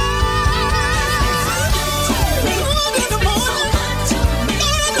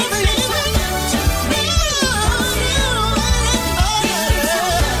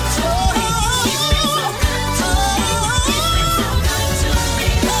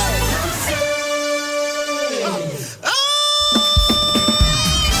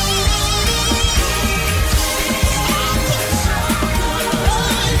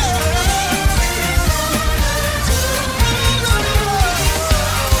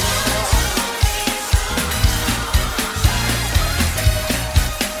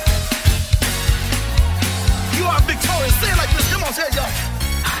 You are victorious. Say it like this. Come on, say it, y'all.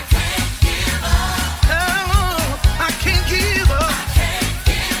 I can't give up. I can't give up.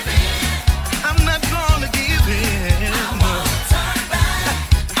 I'm not gonna give in. I won't turn back.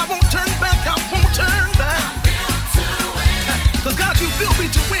 I won't turn back. I won't turn back. Cause God, you built me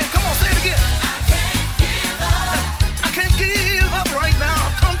to win. Come on, say it again. I can't give up right now.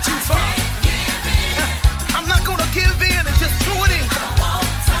 I've come too far. I'm not gonna give in and just throw it in.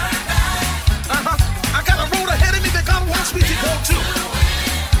 I got a road ahead of me that God wants me to go to.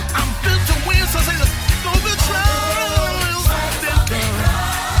 I'm built to win, so say this. Though the trials have been done,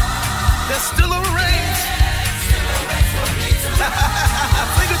 there's still a race.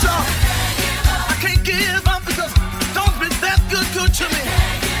 Think it, y'all. I can't give up because God's been that good to me.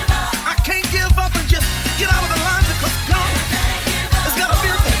 I can't give up and just get out of the line because God has got a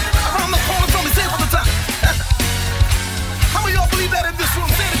miracle around the corner from me. Say it one more time. How many of y'all believe that in this room?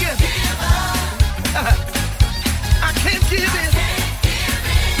 Say it again. I can't give in.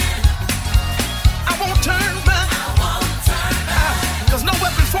 I won't turn back. Cause no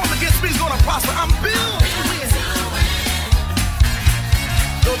weapon formed against me is gonna prosper. I'm built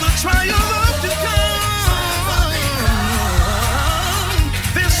to win. Though the trials to come,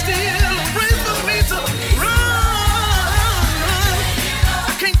 there's still a race for me to run.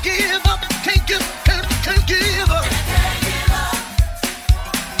 I can't give up, can't give up.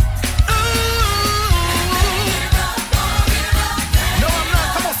 No, I'm not.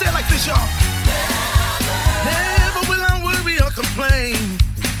 Come on, say it like this, y'all. Never will I worry or complain.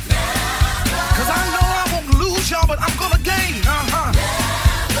 Cause I know I won't lose, y'all, but I'm gonna gain.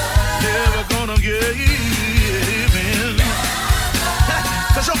 Never gonna give in.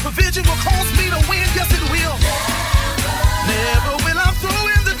 Cause your provision will cause me to win, yes it will. Never will I throw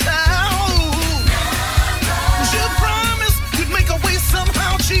in the towel.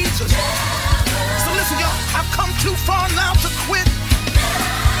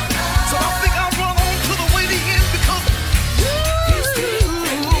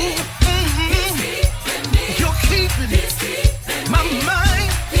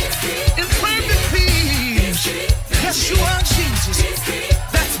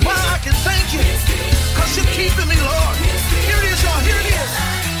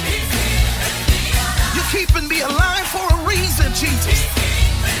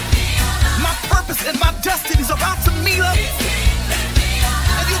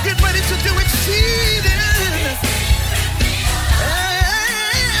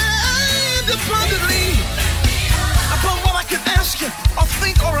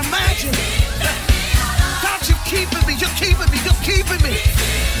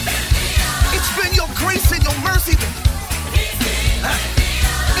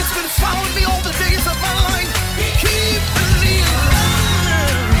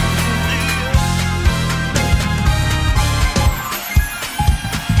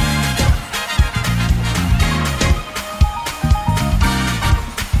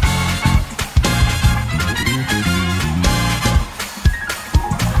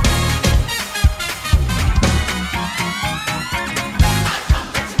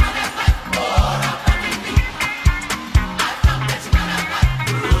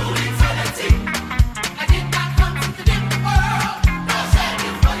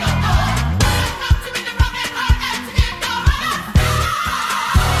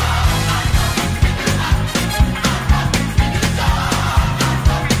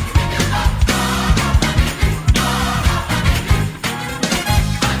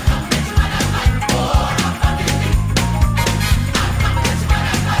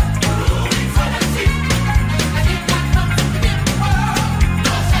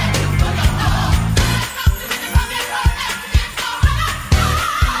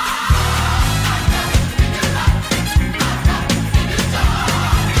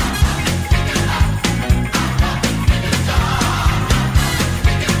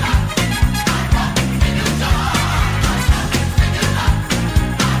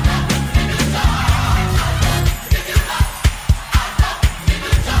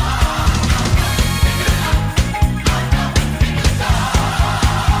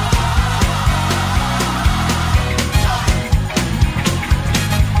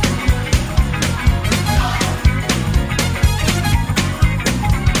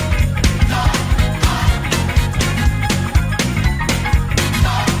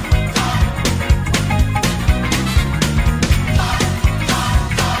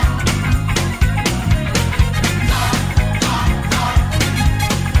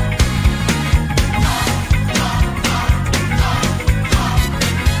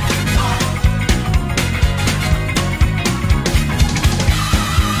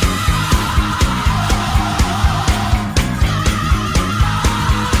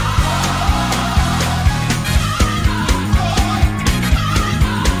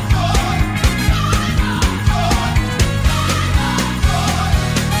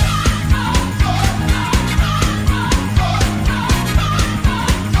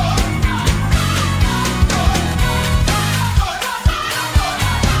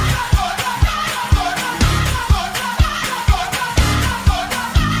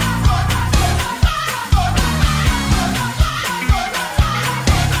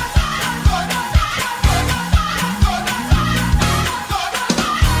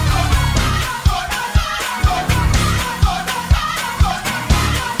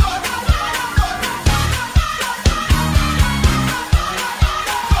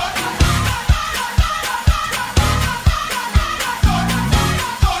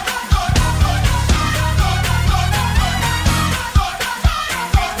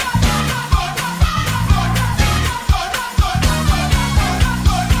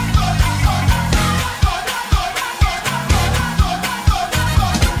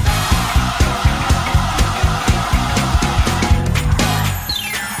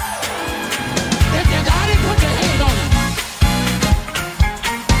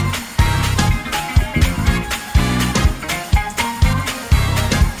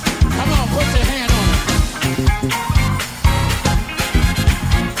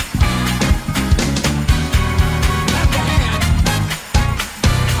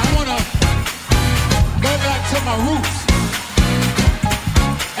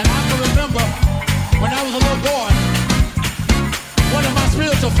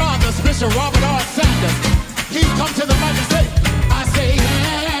 Mr. Robert R. Sanders. He come to the mic and say, I say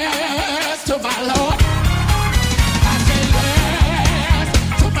yes to my Lord. I say yes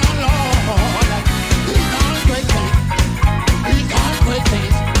to my Lord. He's done great things. He's done great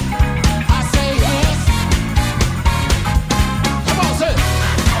things. I say yes. Come on, say it.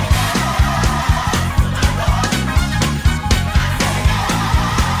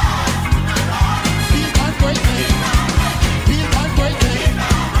 He's done great things. He's done great things.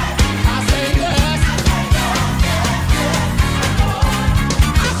 I say yes.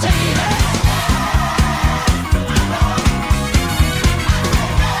 I say yes.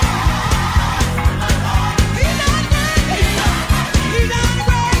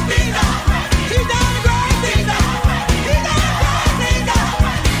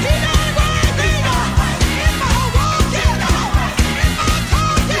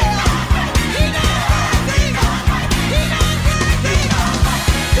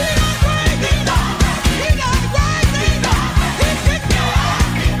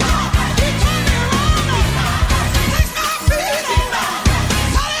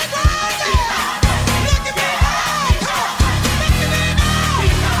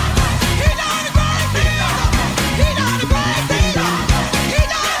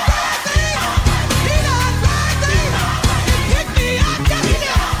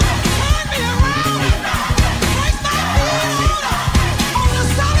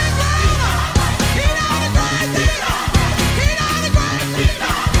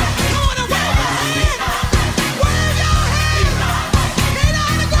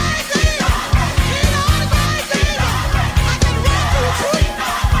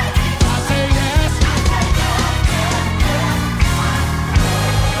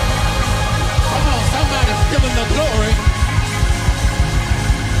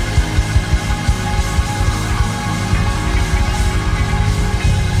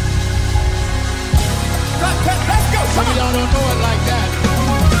 Some of y'all don't know it like that.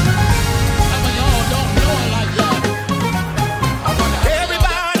 Some of y'all don't know it like that. I wonder how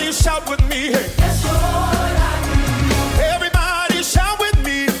Everybody shout with me. Hey. Yes, Lord, I agree. Everybody shout with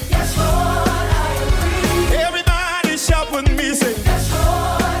me. Yes, Lord, I agree. Everybody shout with me. Say, Yes,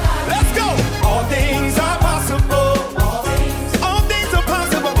 Lord, I agree. let's go. All things are possible. All things All things are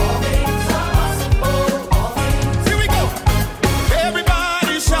possible. are possible. All things. Here we go.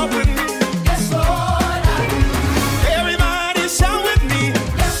 Everybody shout with me. Yes, Lord, I agree. Everybody shout with me.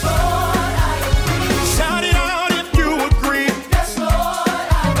 Yes, Lord, I agree. Shout it out if you agree. Yes, Lord,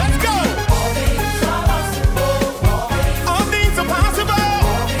 I agree. Let's go. All things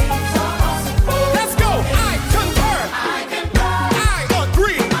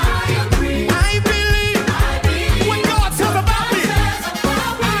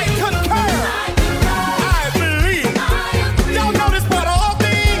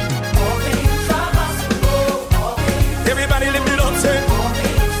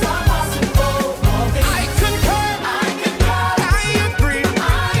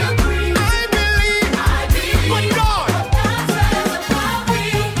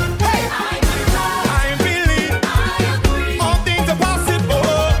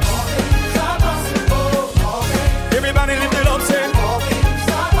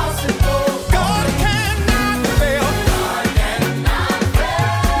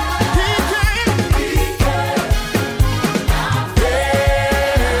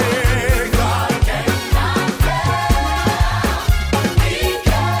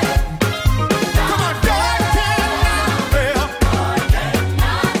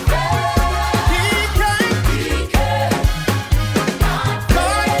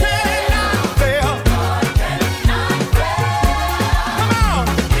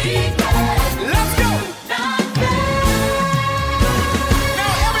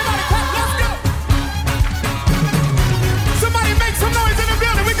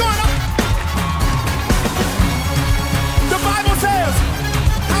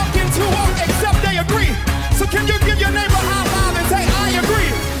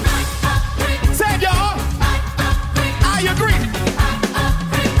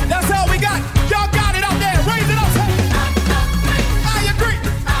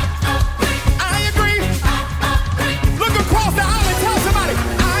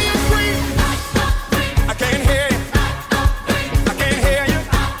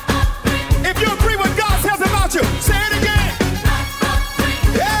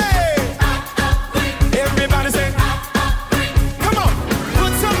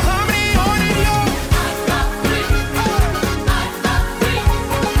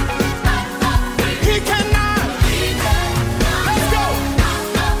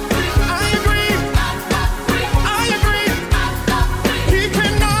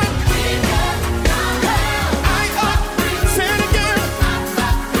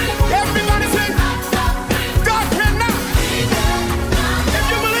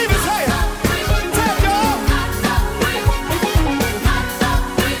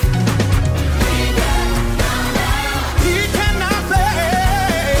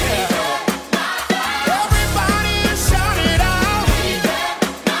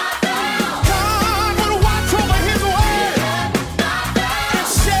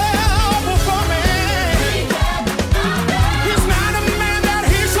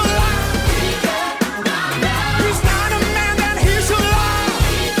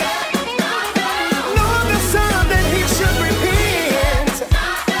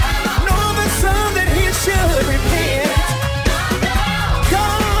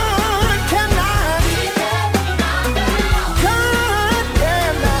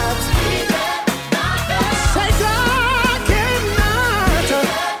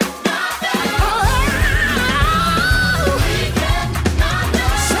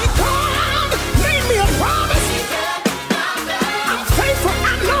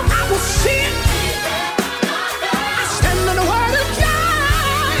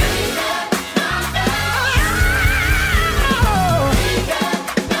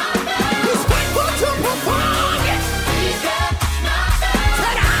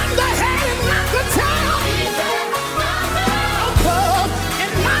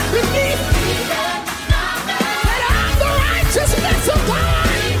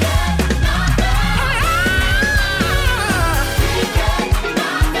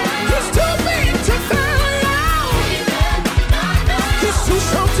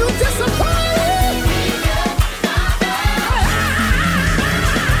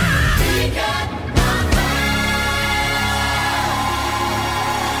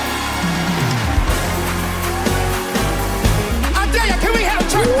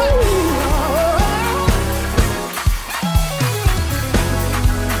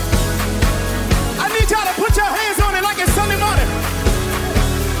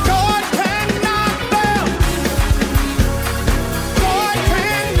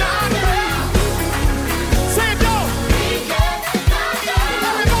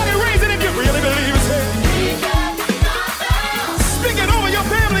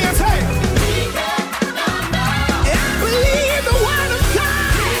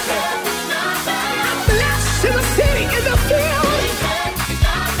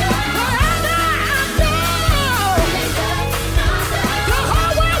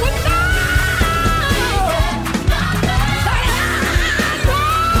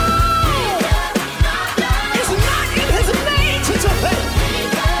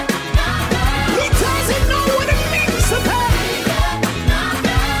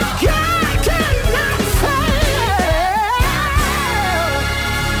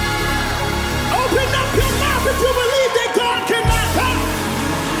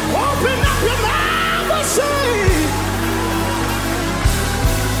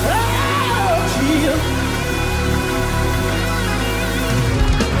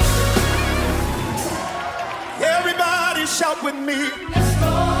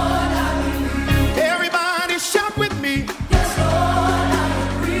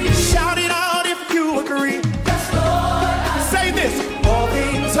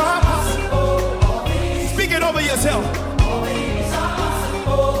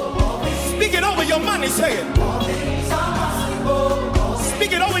say it.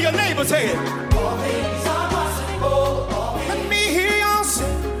 Speak it over your neighbor's head. Let me hear y'all say.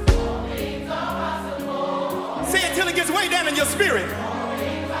 Say it till it gets way down in your spirit.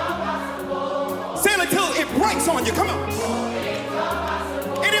 Say it until it breaks on you. Come on.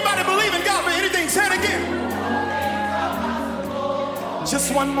 Anybody believe in God for anything? Say it again.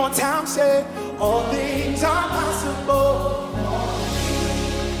 Just one more time. Say, all things are possible.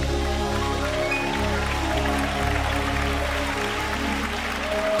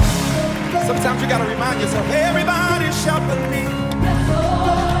 Sometimes you gotta remind yourself, everybody shout with me.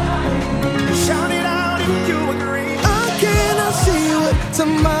 Shout it out if you agree. I cannot see what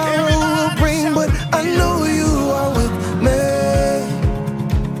tomorrow will bring, but I know you are with me.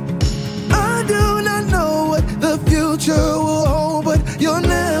 I do not know what the future will hold, but you'll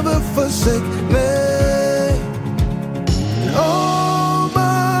never forsake me. All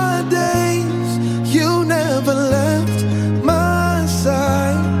my days, you never left my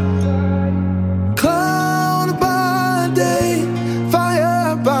side. Cloud by day,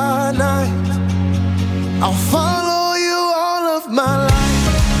 fire by night. I'll follow you all of my life.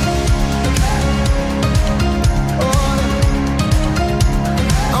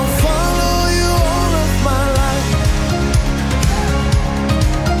 I'll follow you all of my life.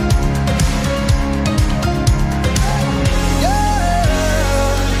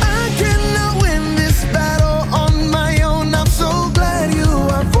 Yeah, I cannot win this battle on my own. I'm so glad you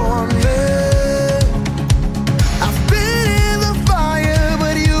are for me. I've been in the fire,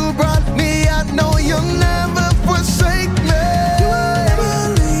 but you brought me out. No, you'll never forsake me. You will never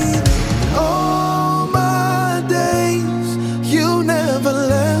leave me. All my days, you never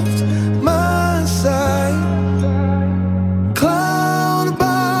left my side. Cloud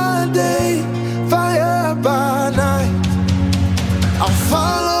by day, fire by night. I'll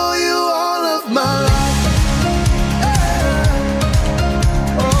follow you all of my life.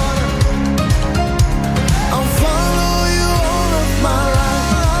 I'll follow you all of my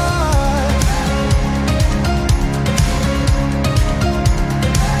life.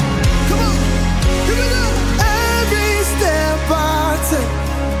 Come on, here we go. Every step I take,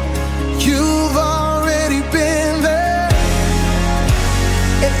 you've already been there.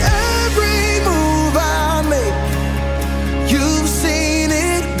 And every move I make, you've seen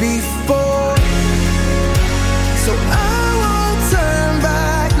it before. So I won't turn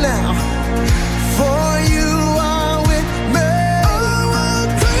back now. For you are with me. I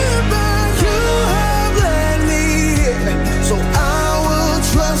won't turn back. You have led me here. So I will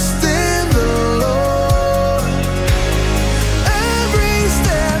trust in the Lord. Every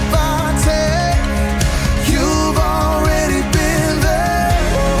step I take, you've already been there.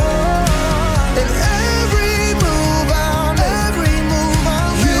 And every move I make,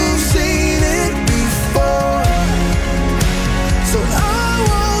 you've seen it before. So I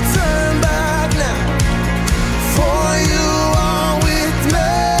won't turn back now. For you are with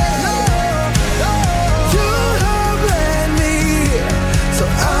me. You have led me here. So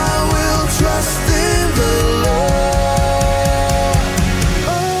I will trust in the Lord.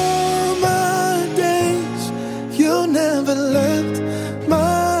 All my days, you never left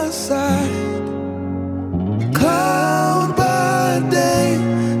my side. Cloud by day,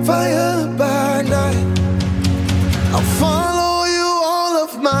 fire by night. I'll follow you all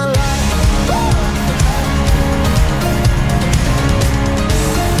of my life.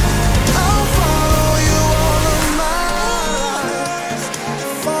 I'll follow you all of my life.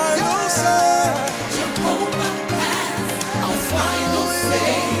 Final say. I'll follow you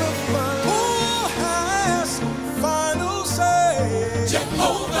all of my life. Who has final say?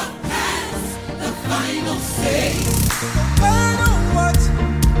 Jehovah has the final say. No matter what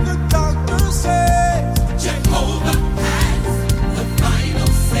the doctor says. Jehovah has the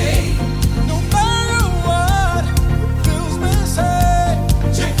final say. No matter what the bills may say.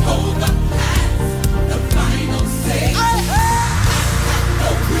 Jehovah has the final say. I have No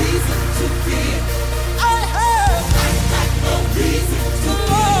reason to fear. No reason to the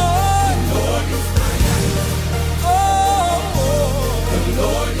Lord. Lord is my light. The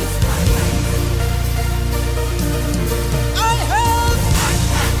Lord is my light. I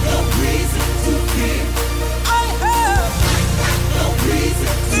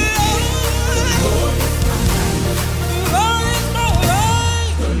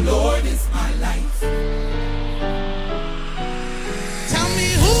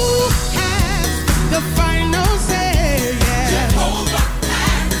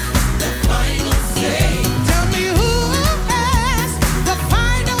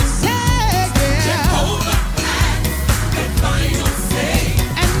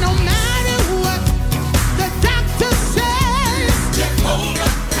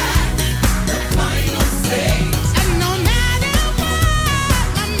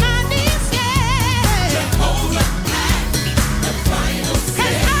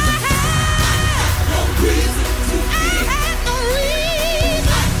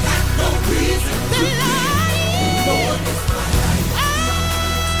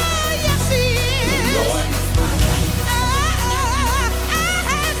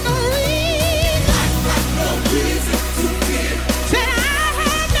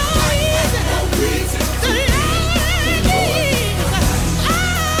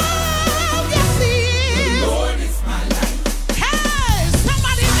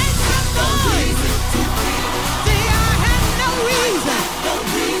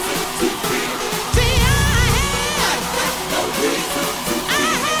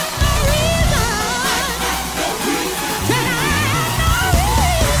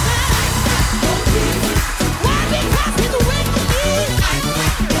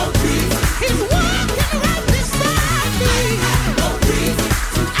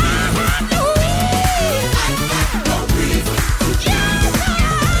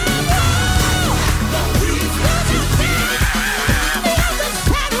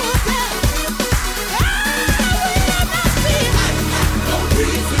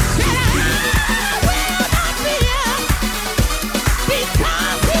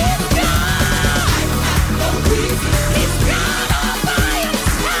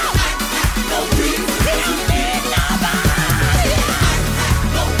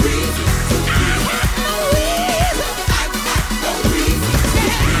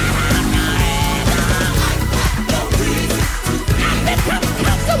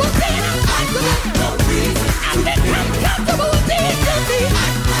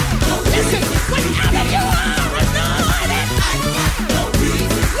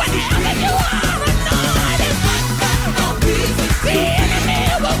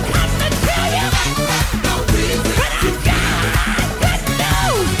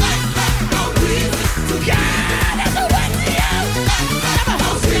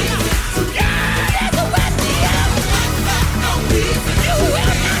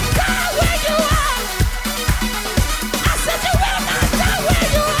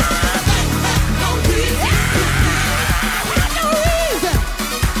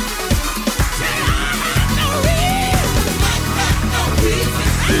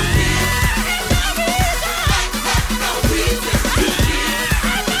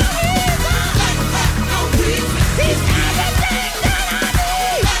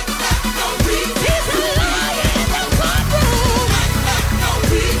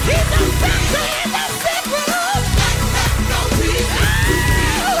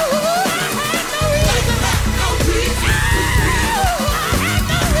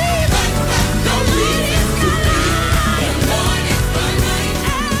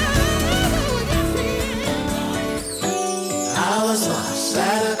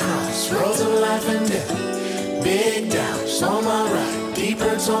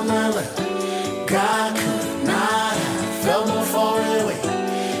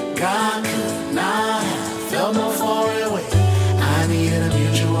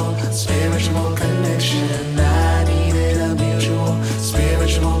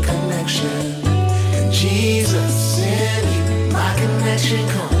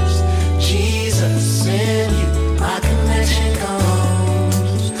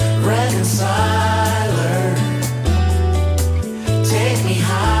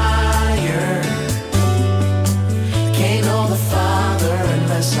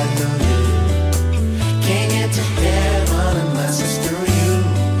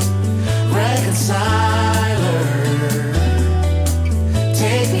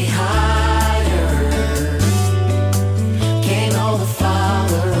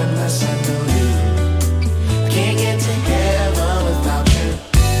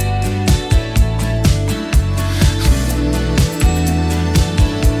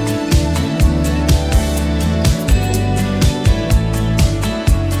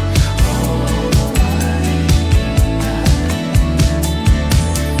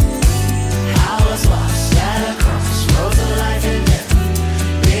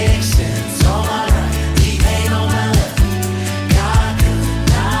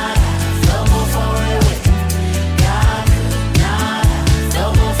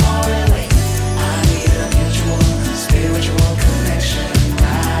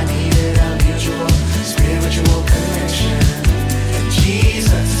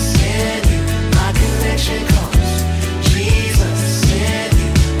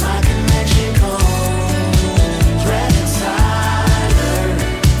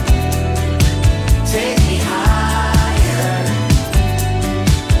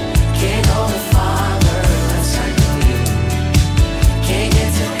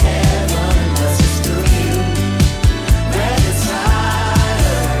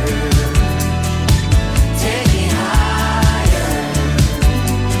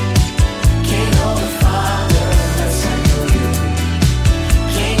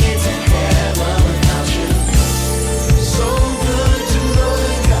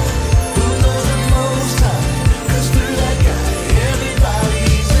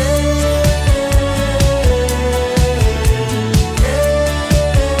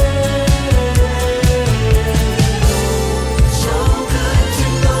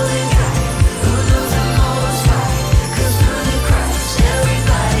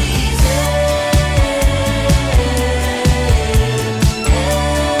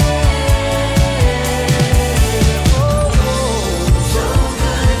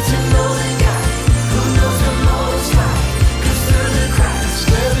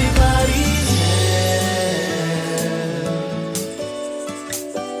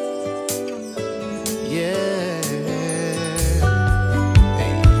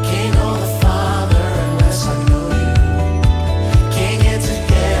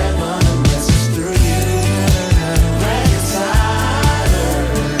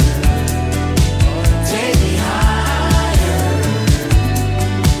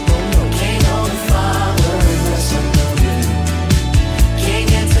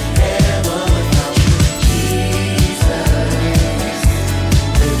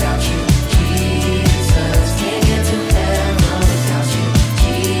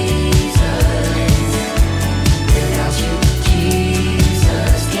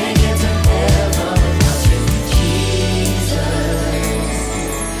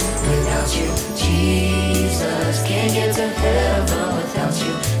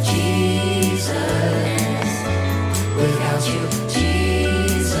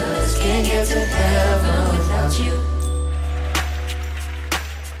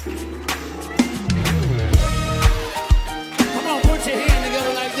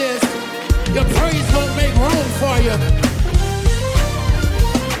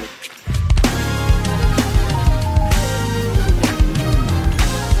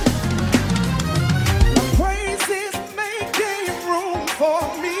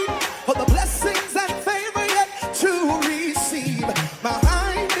for me, for the blessings and favor yet to receive.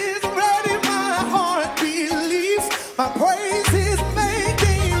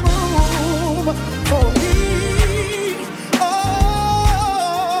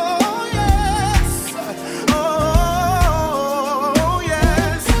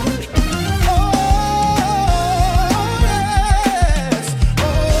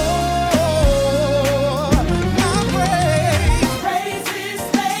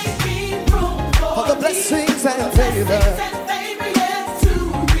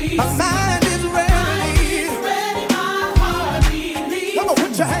 My mind is ready. My heart believes. Come on,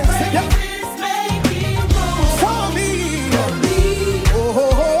 put your hands together. For me. Oh,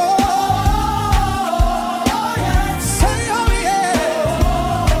 oh, oh. Say oh yeah.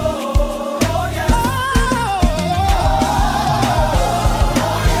 Oh yeah.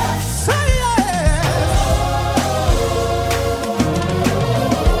 Say yeah.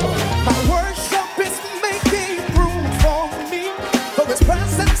 My worship is making room for me, for His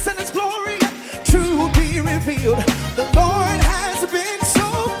presence and His glory to be revealed. The Lord has been so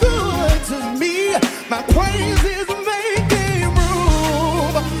good to me. My praise is making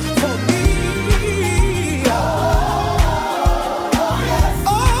room for me.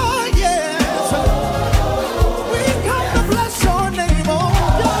 Oh yes, we come to bless Your name, oh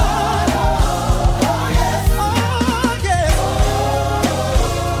God. Oh yes,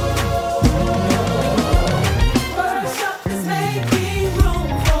 Worship is making room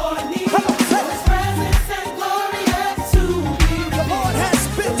for me. Come on, say it. His presence and glory to be The revealed. Lord has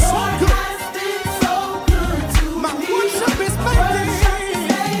been so Lord good. has been so good to My me. worship is Worship is making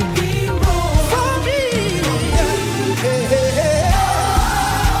making room for me.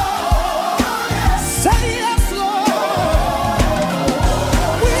 Say yes, Lord.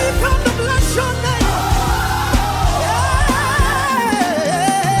 We come to bless Your name.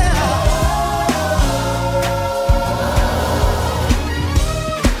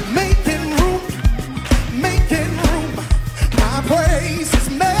 Making room, making room. My praise is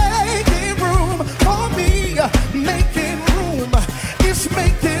making room for me. Making room, it's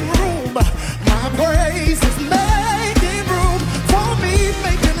making room. My praise is making room for me.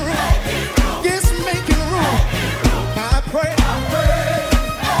 Making room, it's making room. My praise,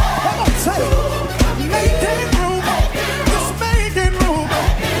 come on, say it. Making room, it's making room.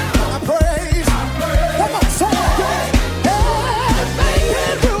 My praise, come on, say it. Yeah,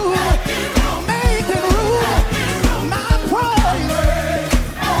 making room, making room. My praise,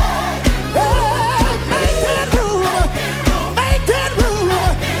 yeah, making room,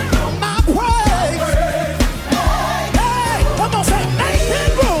 my praise. Hey, come on, say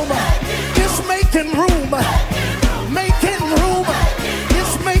making room. It's making room. Making room.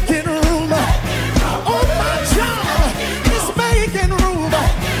 It's making room. On my job, it's making room.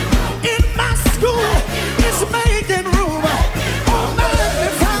 In my school, it's making room. Oh,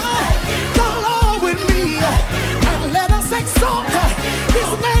 magnify the Lord with me, and let us exalt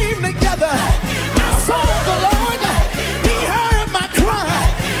His name together. I sought the Lord, He heard my cry,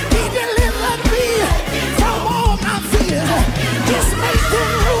 He delivered me from all my fears. It's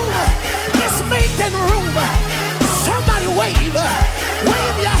making room. It's making room. Somebody wave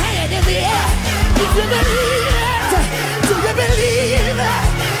your hand in the air. If you believe it, do you believe it?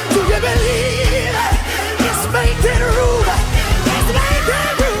 Do you believe it? It's making room. It's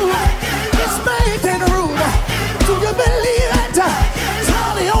making room. It's making room. Do you believe it?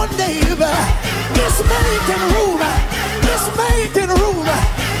 Tell your neighbor. It's making room. It's making room.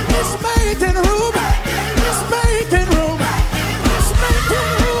 It's making room. It's making room. It's making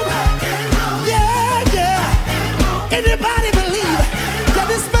room. Yeah, yeah. Anybody believe that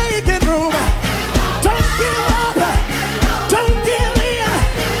it's making room? Don't give up. Don't give in.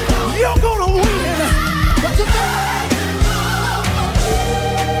 You're gonna win. What you think?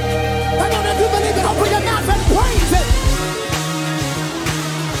 I know that you believe it. Open your mouth and praise it.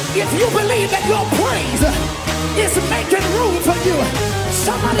 If you believe that your praise is making room for you,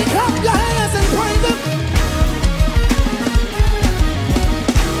 somebody clap your hands and praise Him.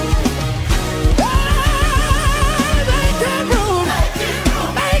 Making room,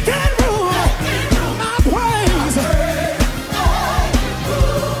 making room, my praise.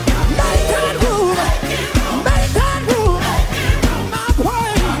 Making room, making room, my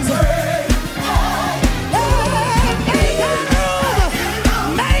praise. Making room,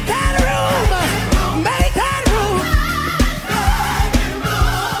 making room, making room.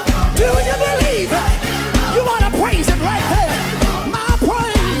 Do you believe? You want to praise Him right there? My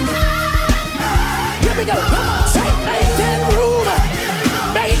praise. Here we go. Come on, say making room,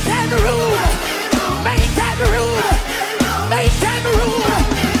 making room, making room, making room.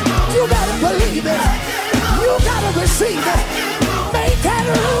 You gotta believe it. You gotta receive it. Making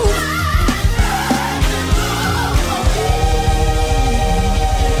room.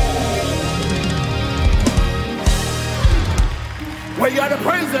 Well, you gotta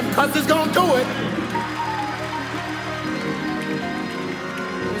praise Him, because He's gonna do it.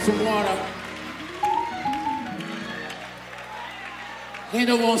 Some water. He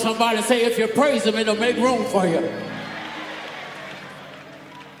don't want somebody to say if you praise Him, it'll make room for you.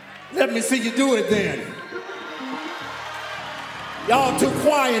 Let me see you do it then. Y'all too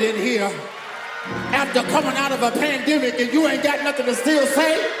quiet in here. After coming out of a pandemic and you ain't got nothing to still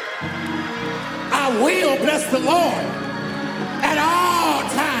say, I will bless the Lord at all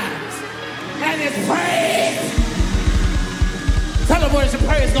times. And His praise. Tell them what His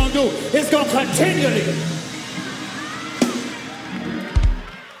praise is gonna do. It's gonna continually.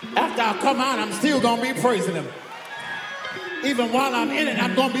 After I come out, I'm still gonna be praising Him. Even while I'm in it,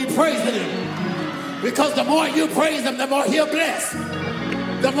 I'm gonna be praising Him. Because the more you praise Him, the more He'll bless.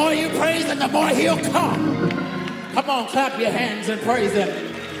 The more you praise Him, the more He'll come. Come on, clap your hands and praise Him.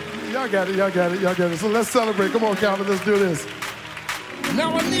 Y'all got it, y'all got it, y'all got it. So let's celebrate. Come on, Calvin, let's do this.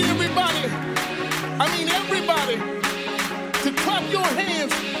 Now I need everybody to clap your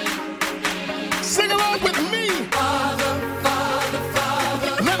hands. Sing along with me. Father, Father,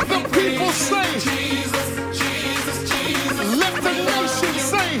 Father. Let the people say. Jesus, Jesus, Jesus. Let the nation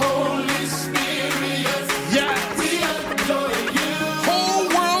say. Holy Spirit. Yeah. We adore you. Whole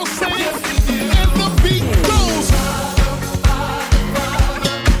world say it. And the beat goes. Father, Father,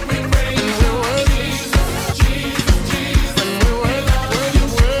 Father. We praise you. Jesus, Jesus, Jesus. We love you.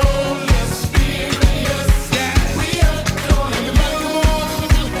 Holy Spirit. Yeah. We adore you.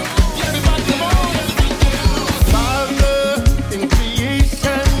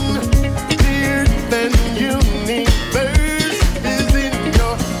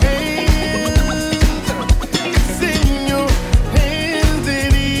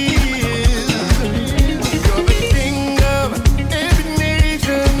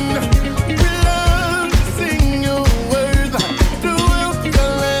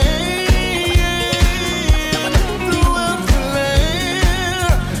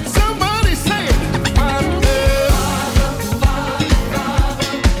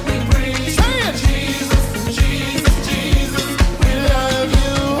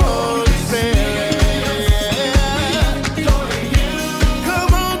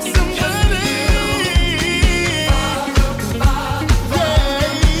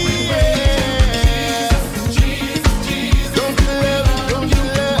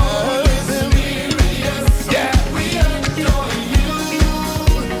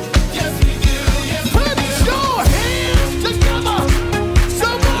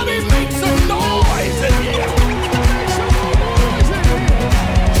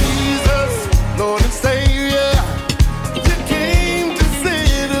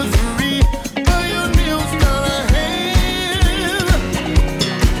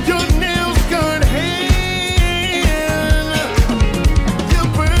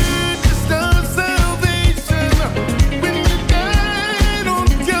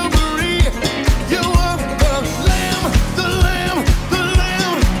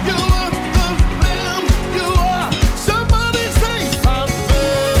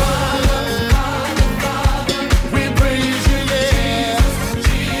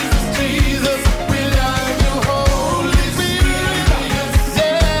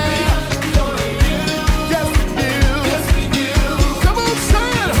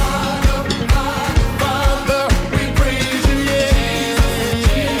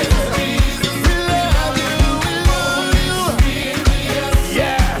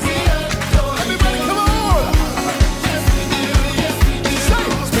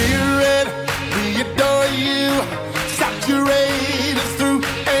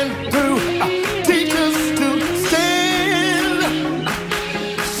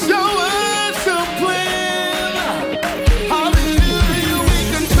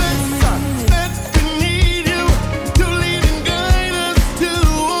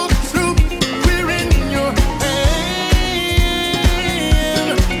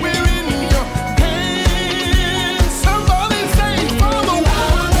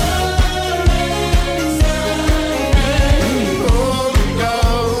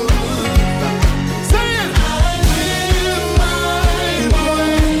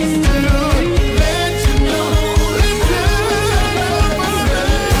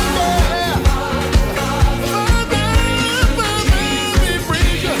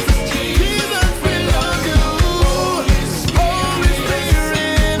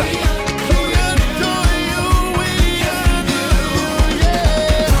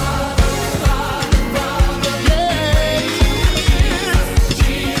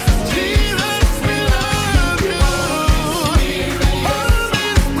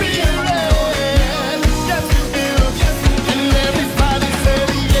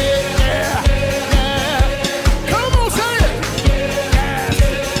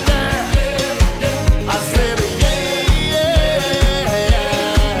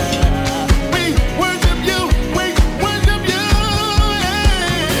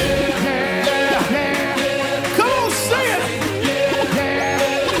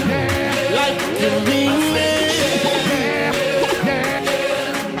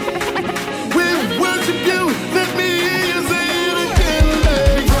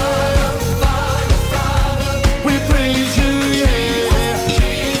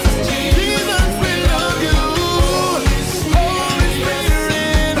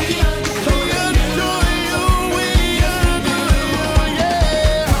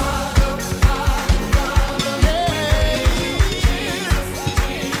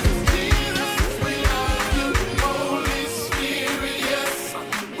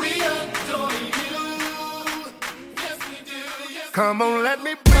 Come on, let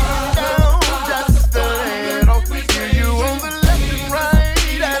me break it down just a little. Hear you on the left and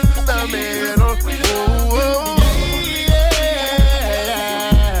right and the middle. Oh, yeah.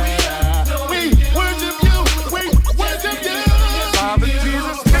 We worship you, we worship you. Father,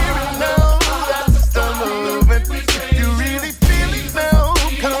 Jesus, Spirit, now that's the movement. If you really feel it now,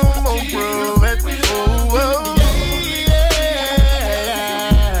 come on, prove it. Oh, yeah.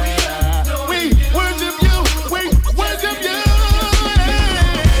 We worship you, we worship you.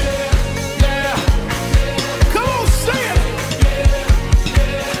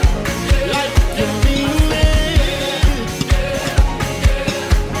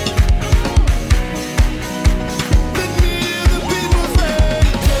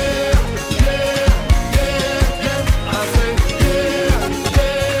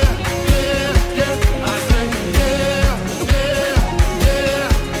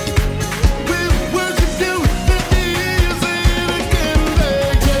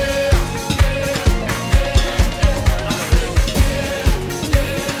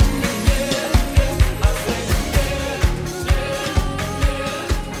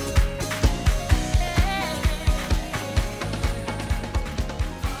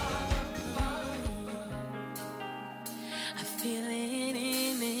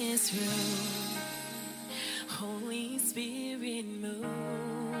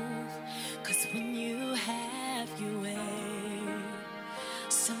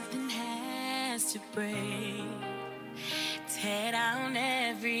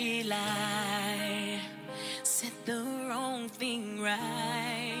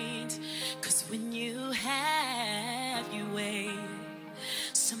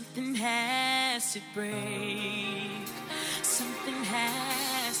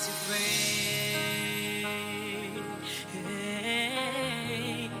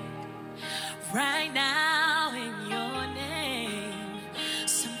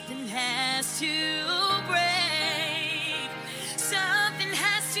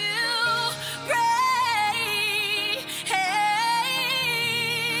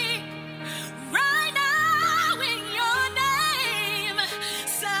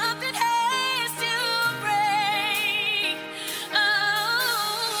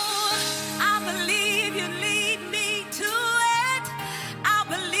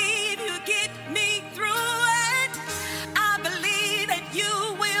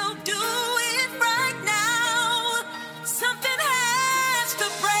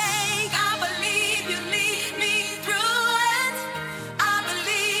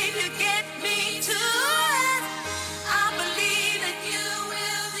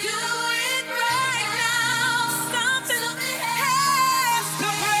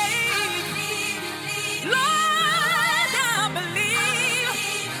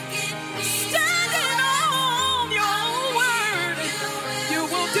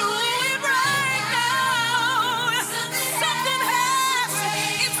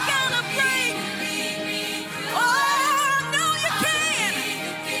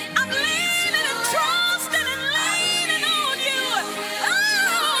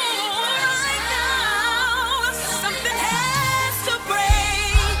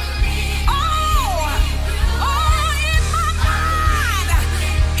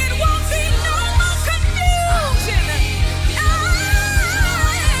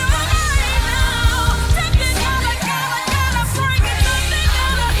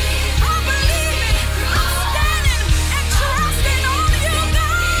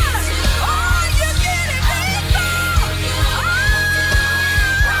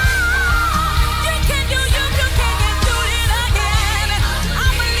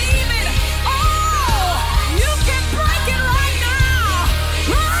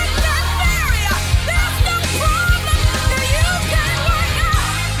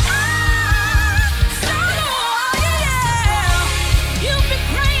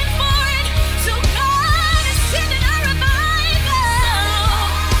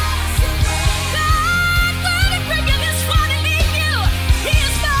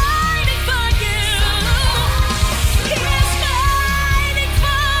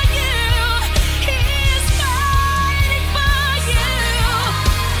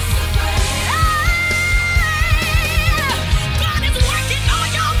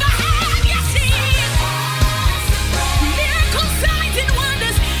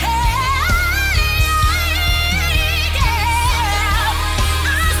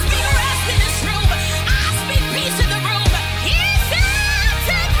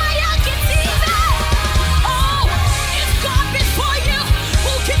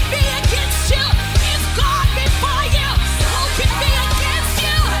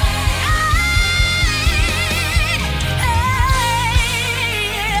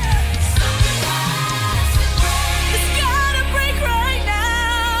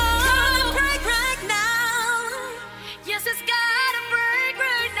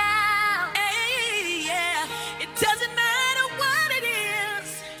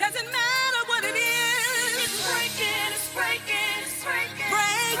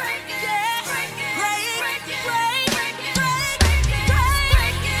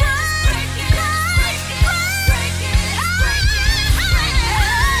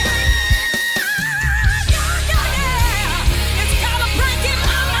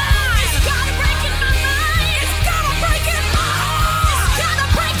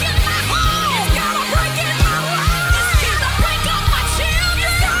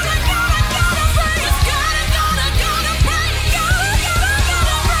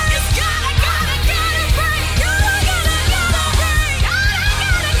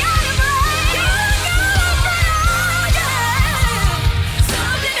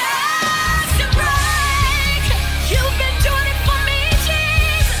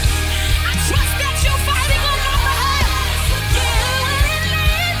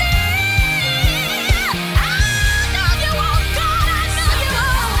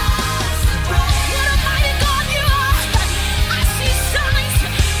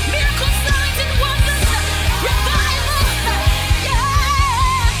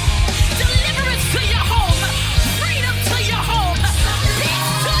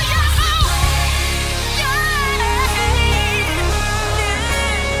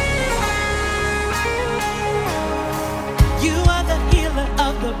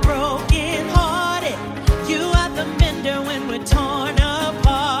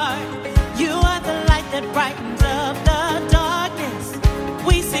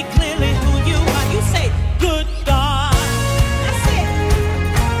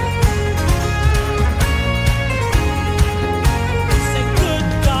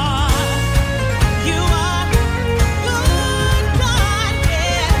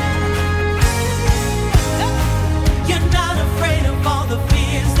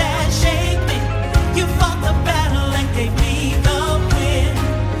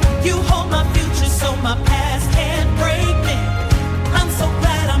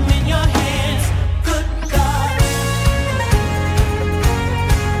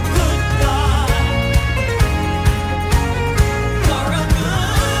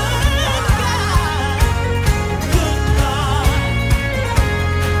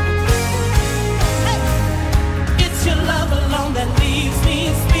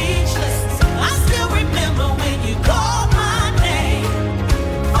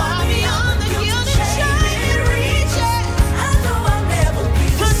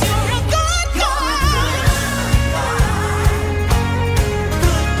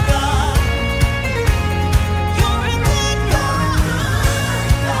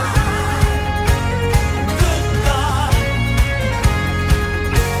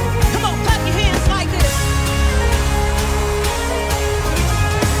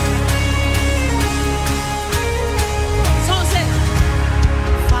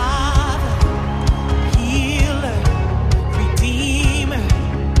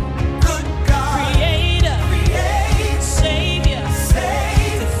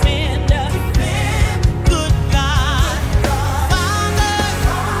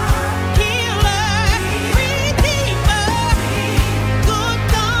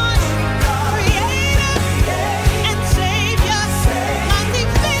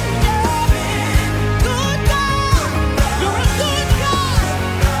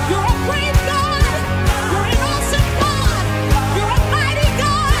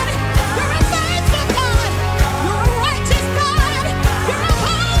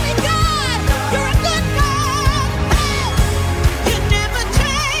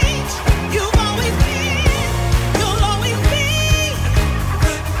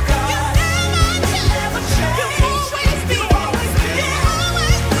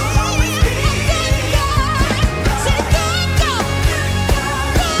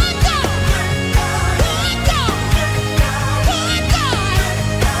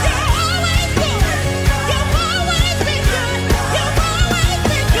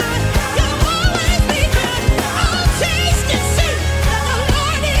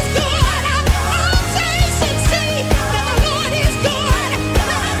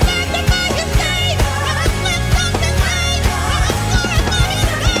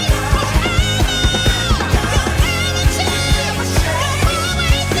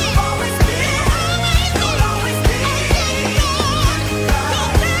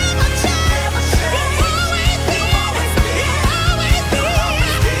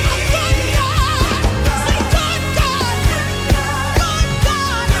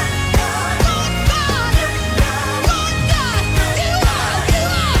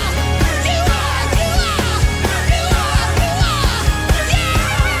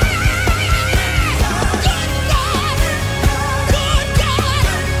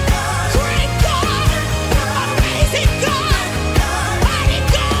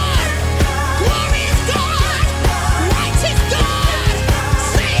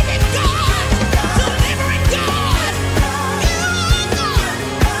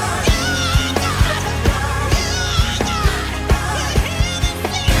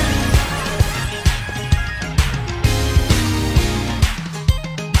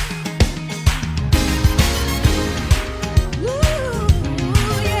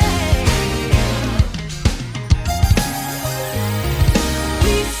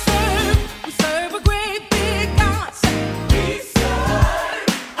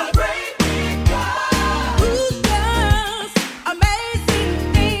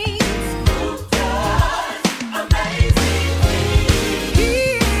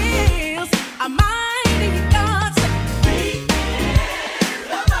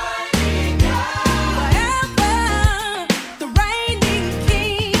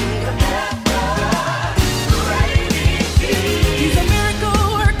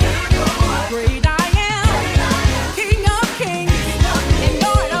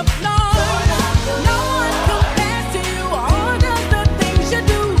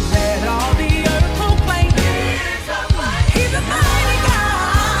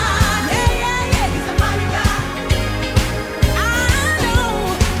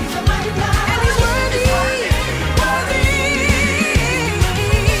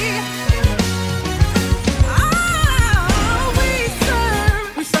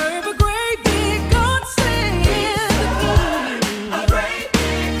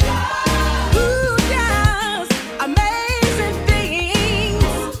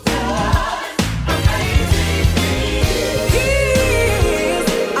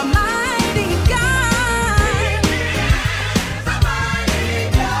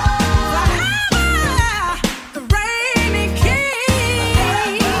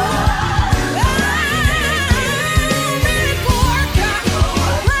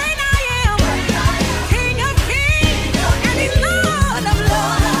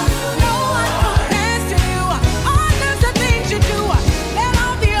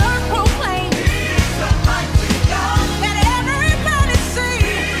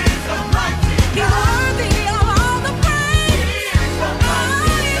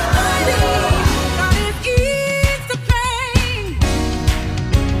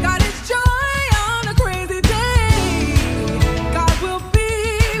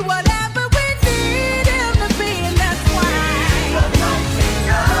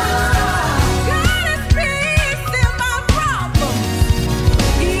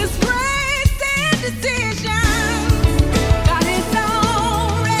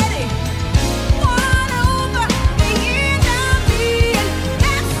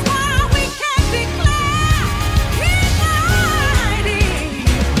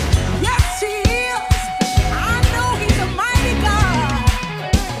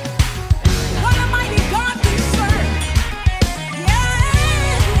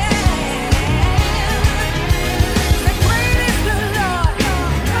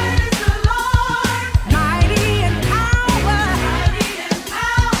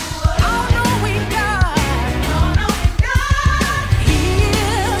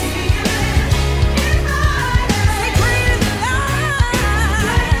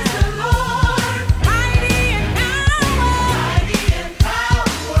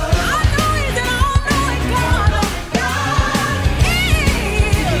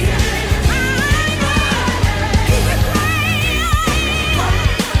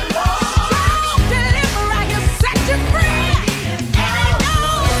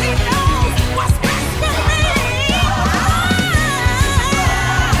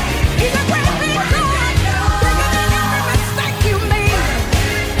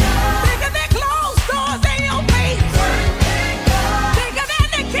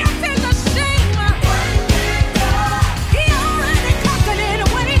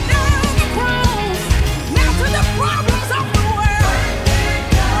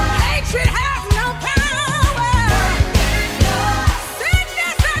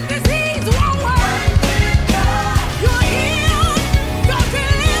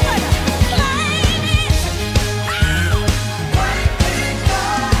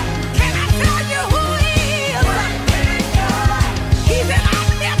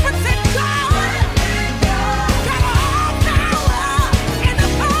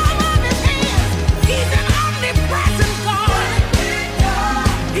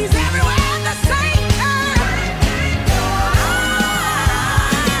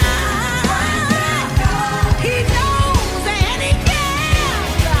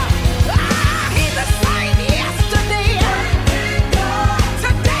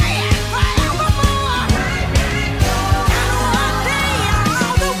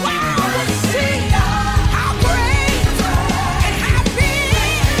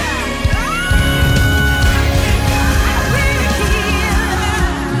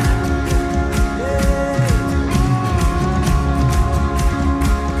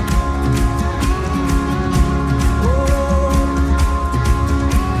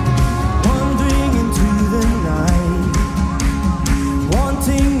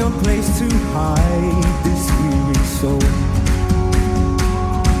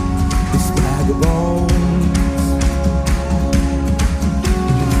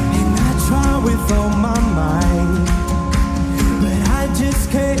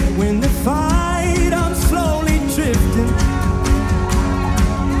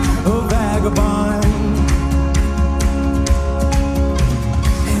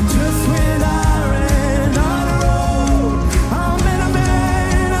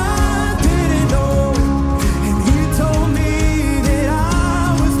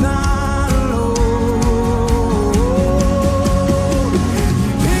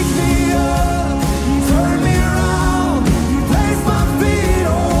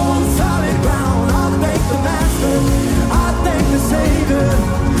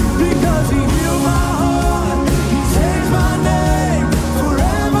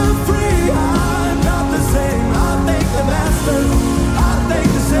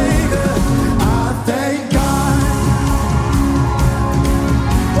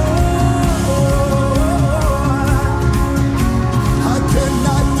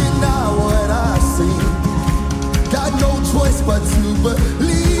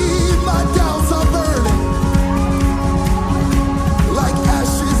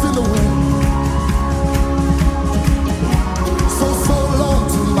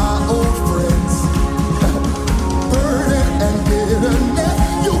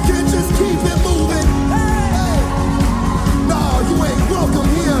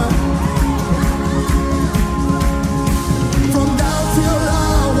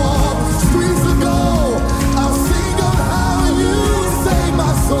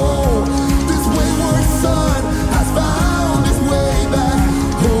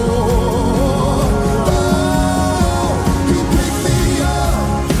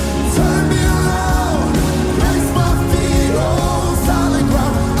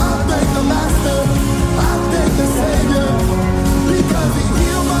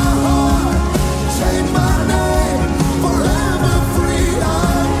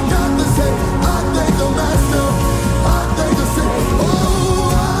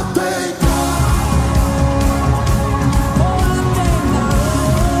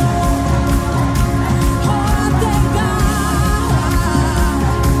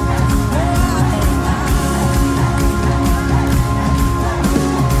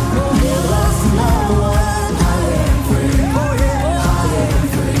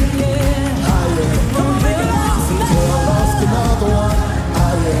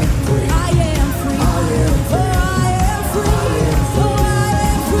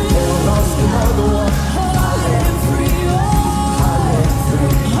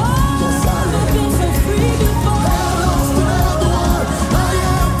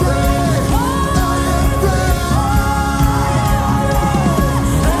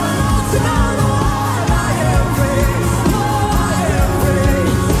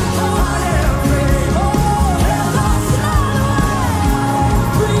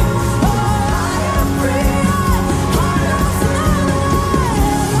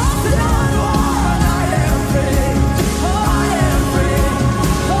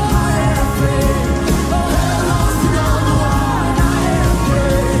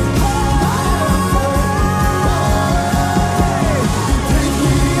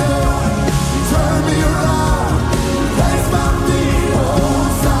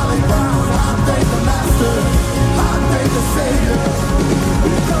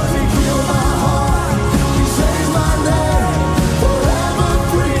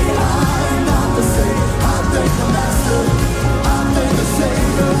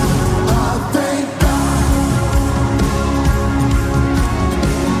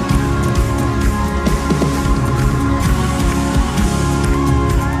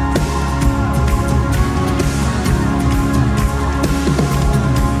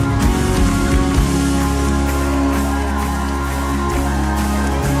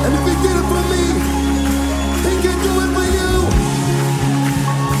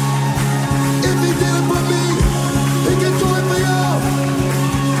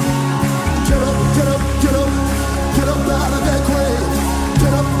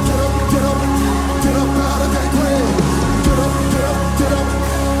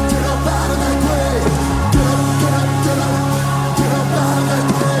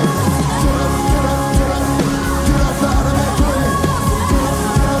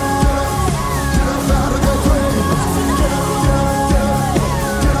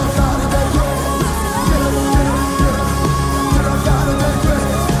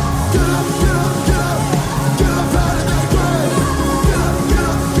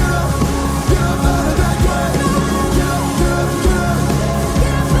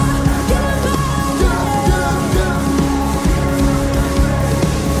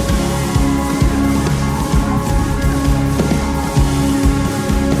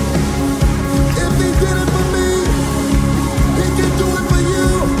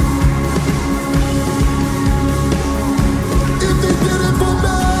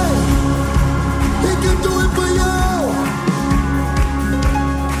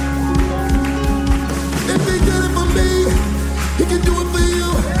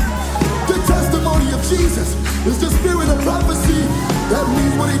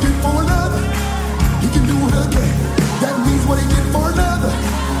 he did for another, he can do it again. That means what he did for another,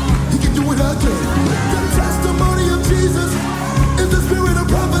 he can do it again. The testimony of Jesus is the spirit of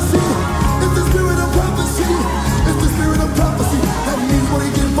prophecy. It's the spirit of prophecy. It's the spirit of prophecy. That means what he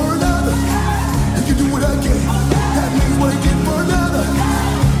did for another, he can do it again. That means what he did for another,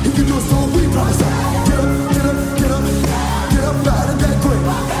 he can do it. So we prophesy. Get up, get up, get up, get up out of that grave.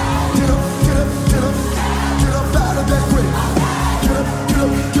 Get up, get up, get up, get up out of that grave. Get up, get up,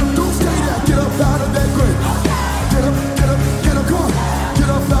 get up. Don't stay there. Get up out of that grave. Get up, get up, get up. Come on. Get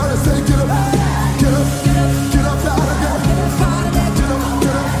up out and say, get up, get up, get up out of that. Get up,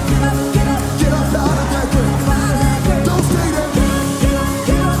 get up, get up, get up out of that grave. Don't stay there. Yeah.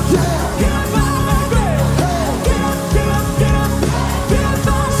 Get up out of that grave. Get up, get up, get up, get up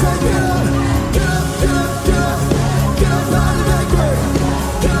out of that grave. Get up, get up, get up, get up out of that grave.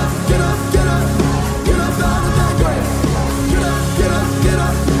 Get up, get up, get up, get up out of that grave. Get up, get up, get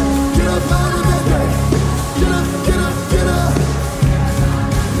up, get up out of that grave. Get up, get up, get up.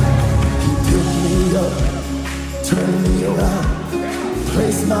 He picked me up, turned me around,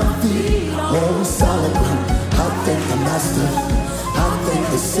 placed my feet on solid ground. I thank the Master, I thank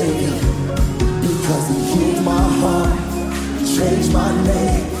the Savior, because he healed my heart, changed my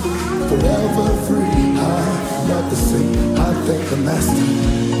name, forever free. I love to sing. I thank the Master,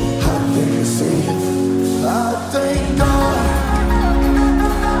 I thank the Savior, I thank God.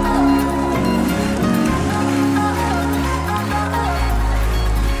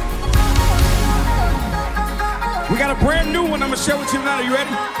 We got a brand new one I'm gonna share with you now. Are you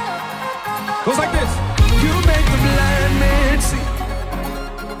ready? Goes like this. You make the blind man see.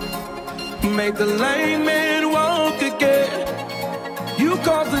 You make the lame man walk again. You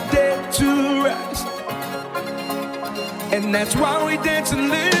cause the dead to rise. And that's why we dance in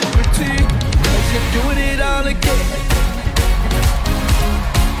liberty. 'Cause you're doing it all again.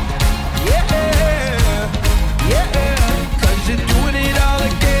 Yeah, yeah. 'Cause you're doing it all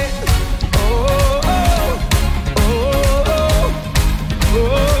again.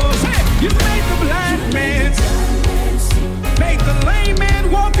 You made the blind man see, made the lame man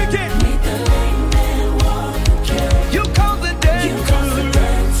walk again. You called the dead to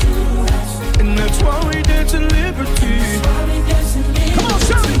rise, and that's why we dance in liberty. Come on,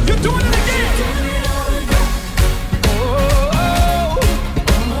 shout it! You're doing it again.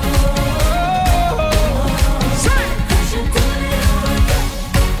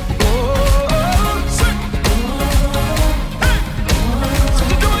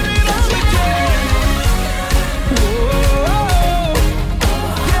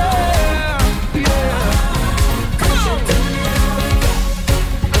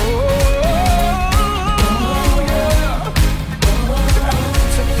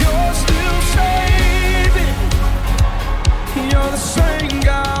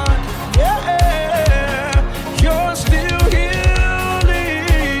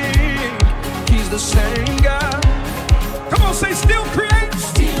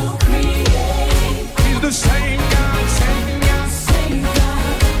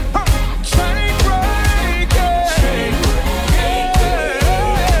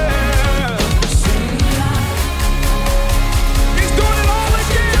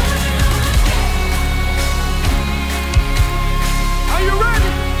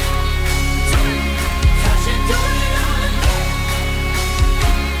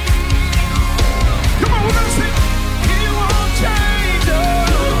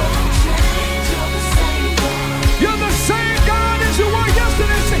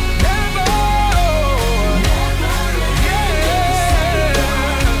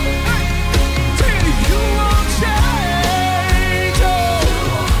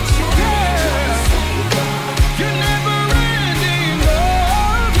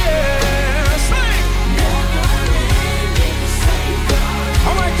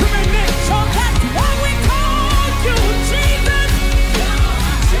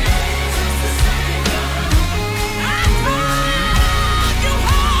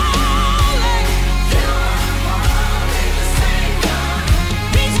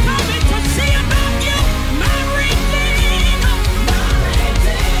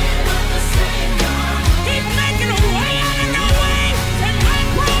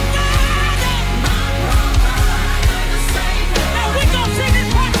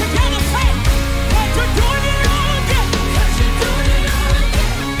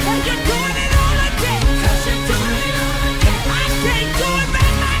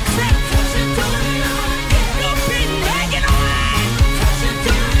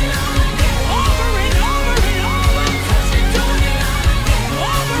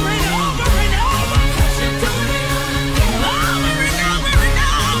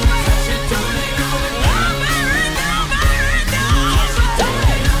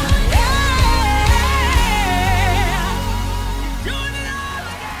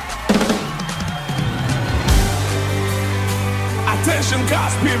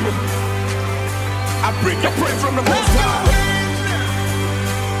 time. I bring your praise from the Most High.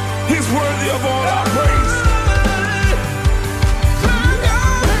 He's worthy of all our praise.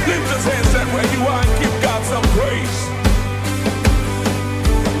 Lift his hands that where you are and give God some praise.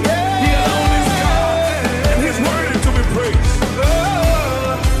 He alone is God, and he's worthy to be praised.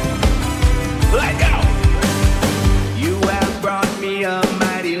 Like out. You have brought me a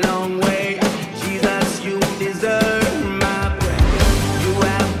mighty long way. Jesus, you deserve my praise. You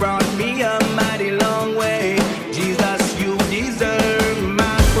have brought me a mighty long way. Jesus, you deserve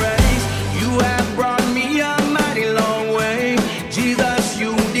my praise. You have brought me a mighty long way. Jesus,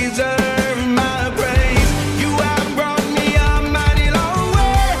 you deserve my praise. You have brought me a mighty long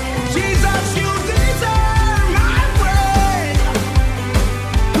way. Jesus, you deserve my praise.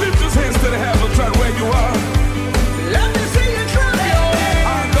 Lift his hands to the heavens right where you are. Let me see you clap your hands.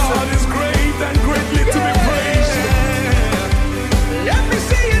 Our God is great and greatly to be praised. Let me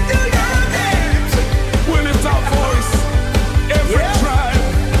see you do your dance. We'll lift our voice, every tribe,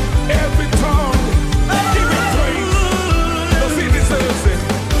 every tongue, give him praise. Because he deserves it.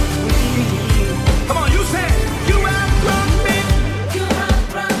 Come on, you say, you have brought me. You have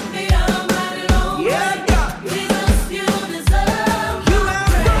brought me a mighty long way. Yeah, God. Jesus, you deserve. You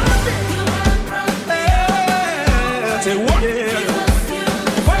have brought me. You have brought me. Say what?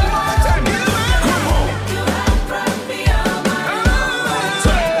 One more time, you have. Come on. You have brought me a mighty long way.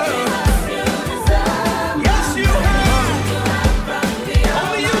 Jesus, you deserve. Yes, you have. You have brought me a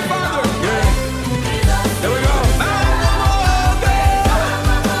only you, Father. Yeah. There we go.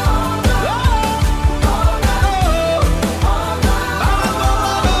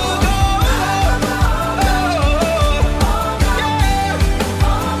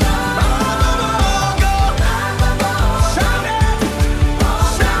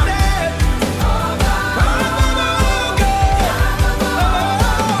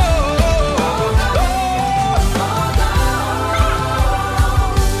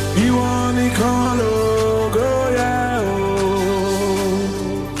 You want to call go, yeah,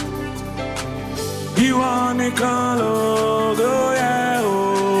 oh. You want to call go, yeah,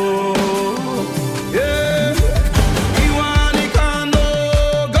 oh. Yeah. You want to come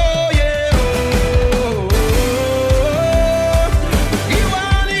go, yeah, oh. You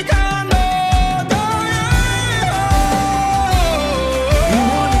want to come go, yeah, You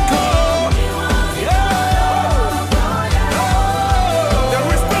want to call. There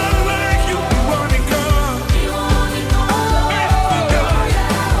is none like you. You want to call.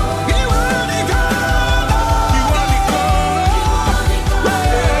 You want to come. You want to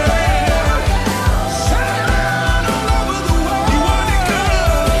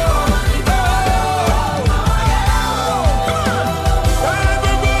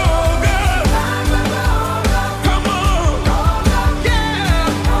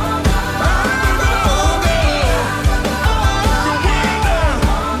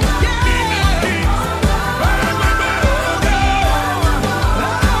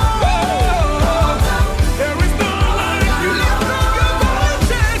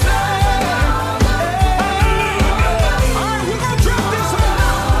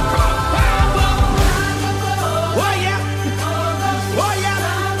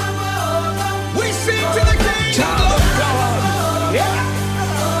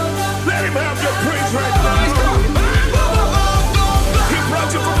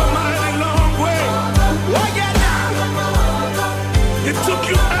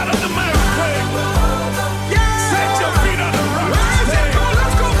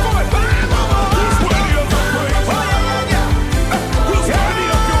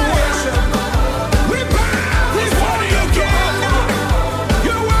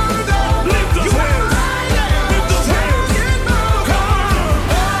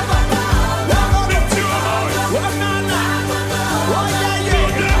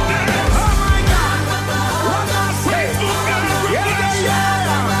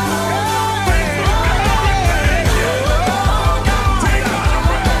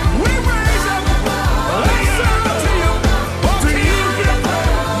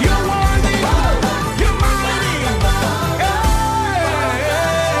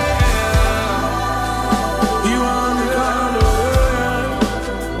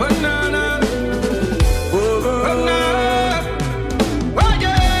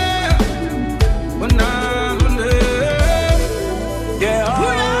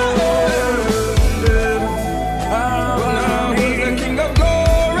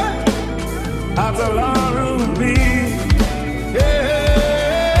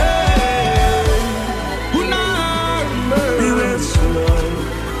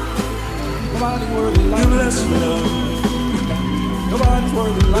Nobody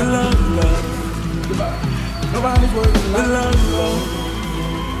Nobody's worthy like love. Nobody's worthy like love.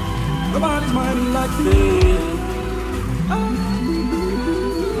 Nobody's mighty like me.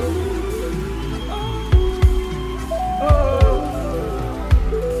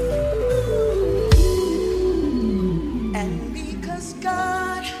 And because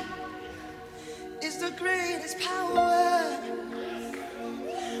God is the greatest power,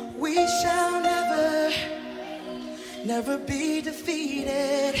 we shall never be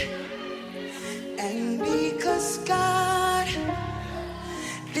defeated. And because God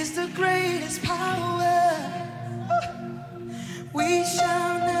is the greatest power, we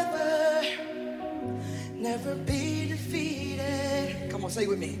shall never be defeated. Come on, say it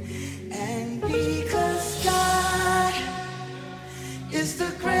with me. And because God is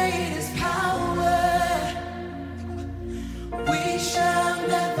the greatest power, we shall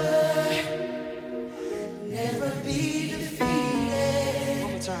never be defeated.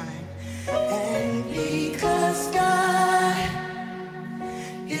 One more time. And because God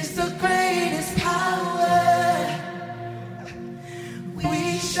is the greatest power,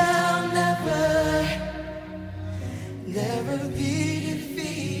 we shall never be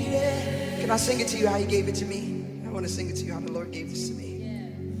defeated. Can I sing it to you how he gave it to me? I want to sing it to you how the Lord gave this to me.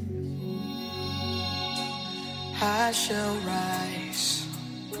 I shall rise,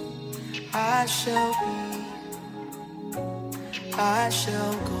 I shall be, I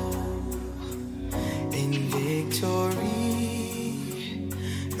shall go in victory.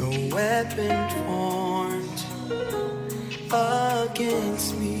 No weapon formed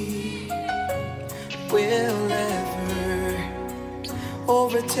against me will ever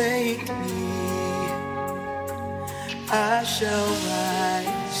overtake me. I shall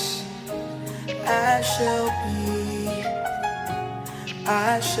rise, I shall be,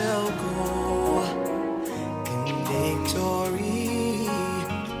 I shall go in victory.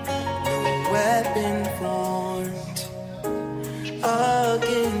 No weapon formed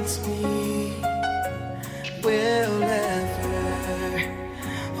against me will ever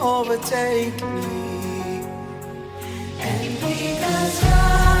overtake me. And because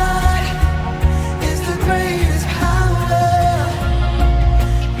God is the greatest power,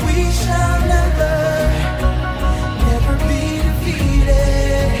 we shall never be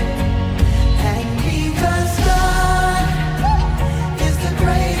defeated. And because God is the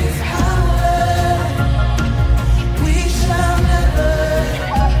greatest power, we shall never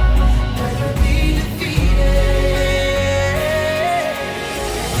be defeated.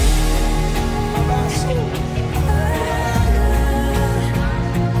 My soul.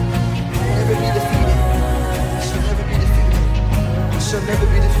 Never be defeated. You shall never be defeated. You shall never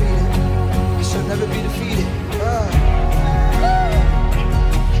be defeated. You shall never be defeated.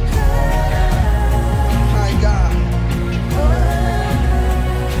 My God.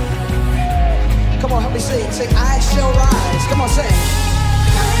 Come on, help me say it. Say, I shall rise. Come on, say it.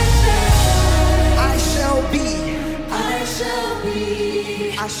 I shall be. I shall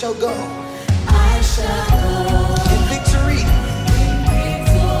be. I shall go. I shall go. In victory.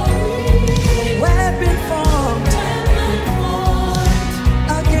 Weapon formed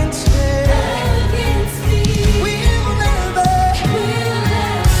against me. Will never.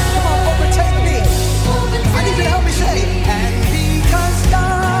 Come on, overtake me. I need you to help me say, and because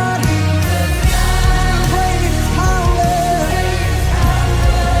God is the greatest power,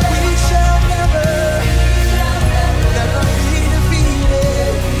 we shall never be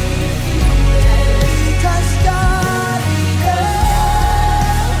defeated. Because God is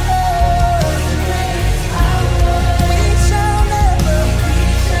the greatest power, we shall never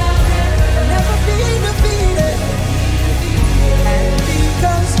be defeated. And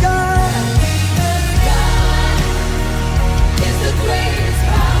because God is the greatest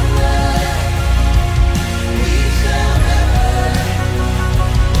power, we shall never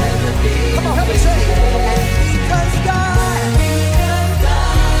be. Come on, help me say it. And because God is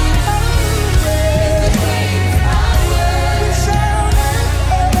the greatest power, we shall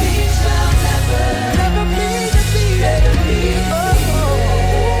never be defeated.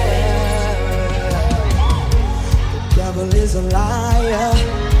 The devil is a liar.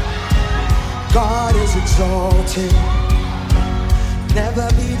 God is exalted. Never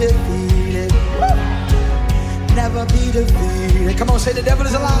be defeated. Never be defeated. Come on, say the devil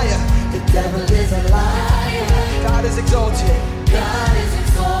is a liar. The devil is a liar. God is exalted. God is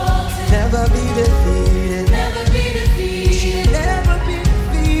exalted. Never be defeated. Never be defeated. Never be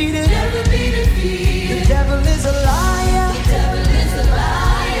defeated. Never be defeated. The devil is a liar. The devil is a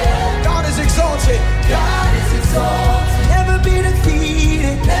liar. God is exalted. God is exalted. Never be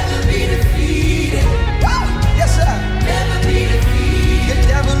defeated. Never be defeated. Woo! Yes, sir. Never be defeated.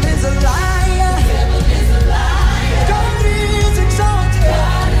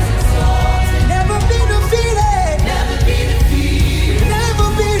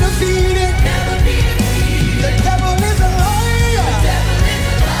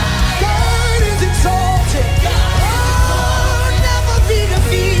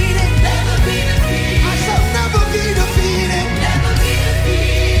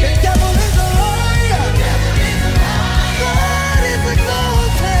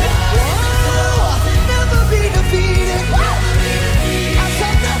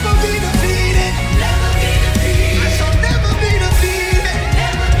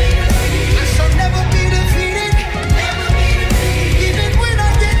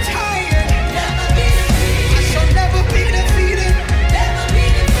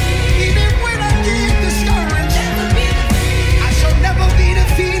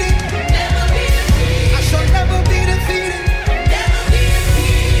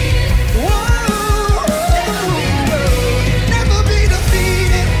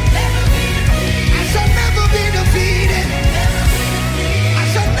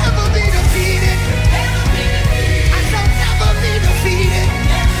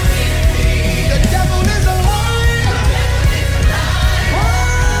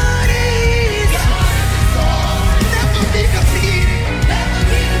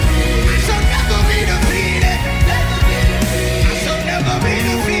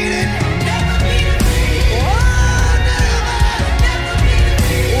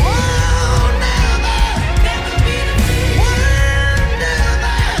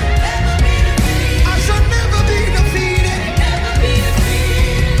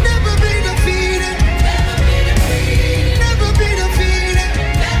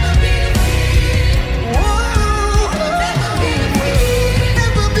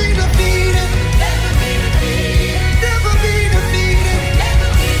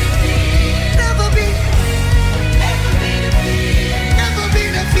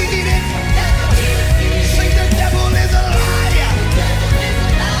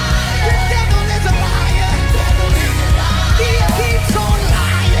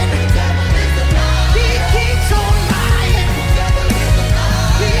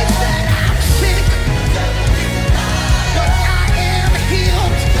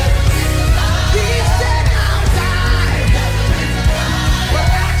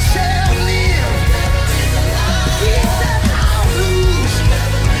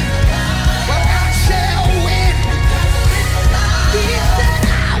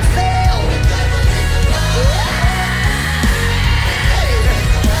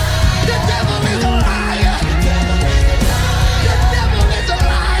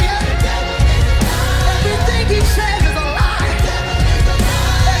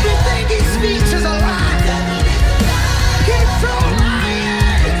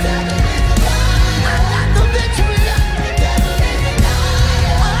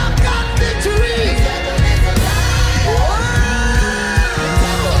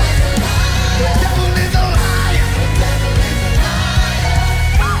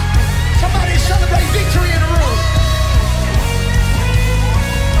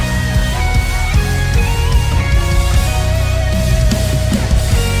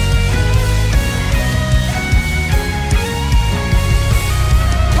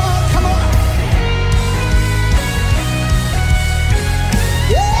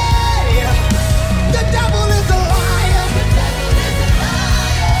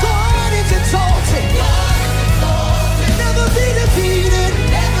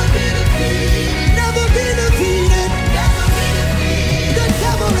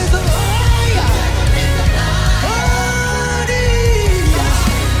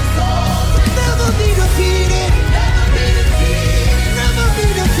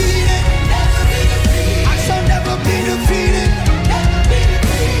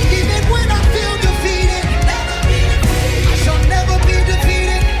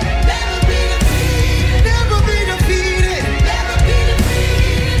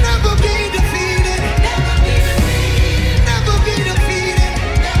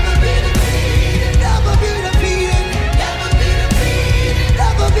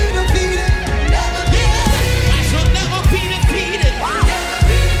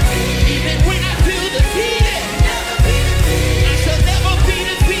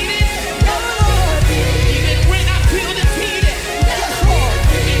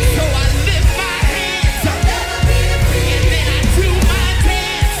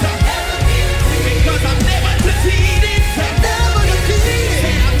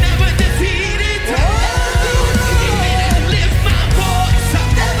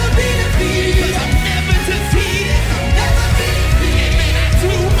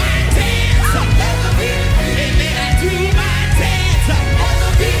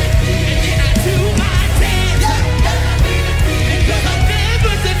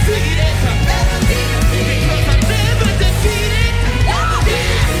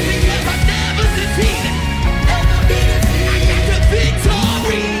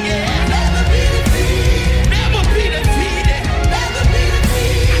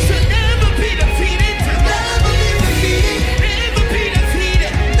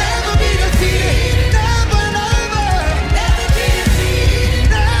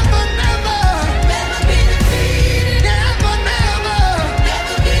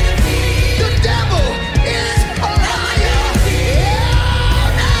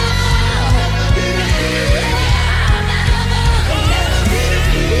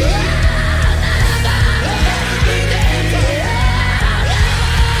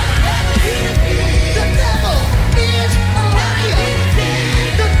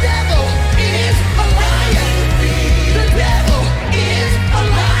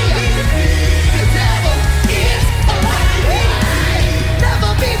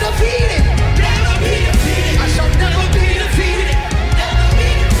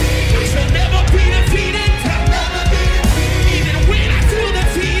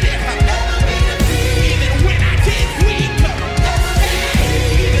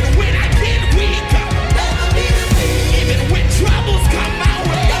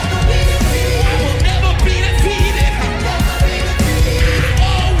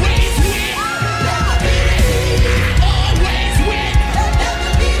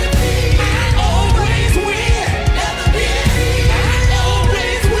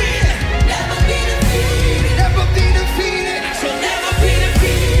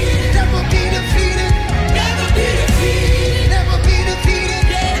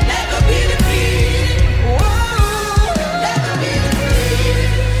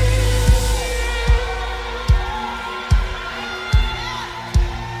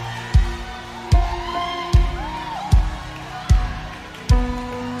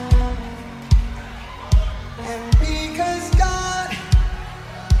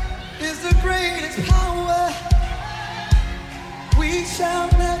 shall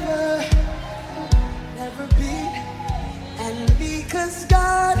never, never be. And because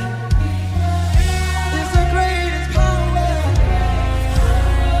God is the greatest power.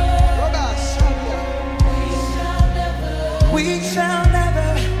 Oh God, we shall never,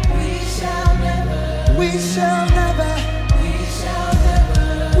 we shall never, we shall never, we shall never,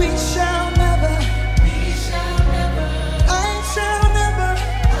 we shall never, we shall never, I shall never,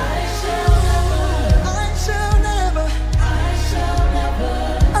 I shall never, I shall never, I shall never,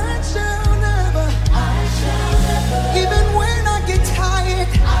 I shall never, I shall never. Even when I get tired,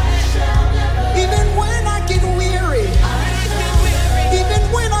 I shall never. Even when I get weary, I shall weary. Even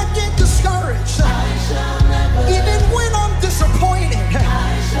when I get discouraged, I shall never. Even when I'm disappointed,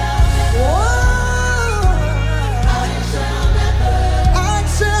 I shall never. Whoa. I shall never. I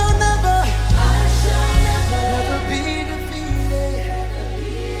shall never. I shall never. Never be defeated.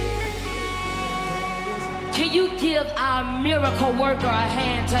 Can you give our miracle worker a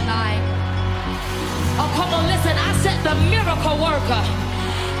hand tonight? Oh, come on, listen. I said the miracle worker.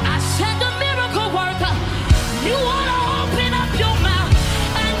 I said the miracle worker. You want to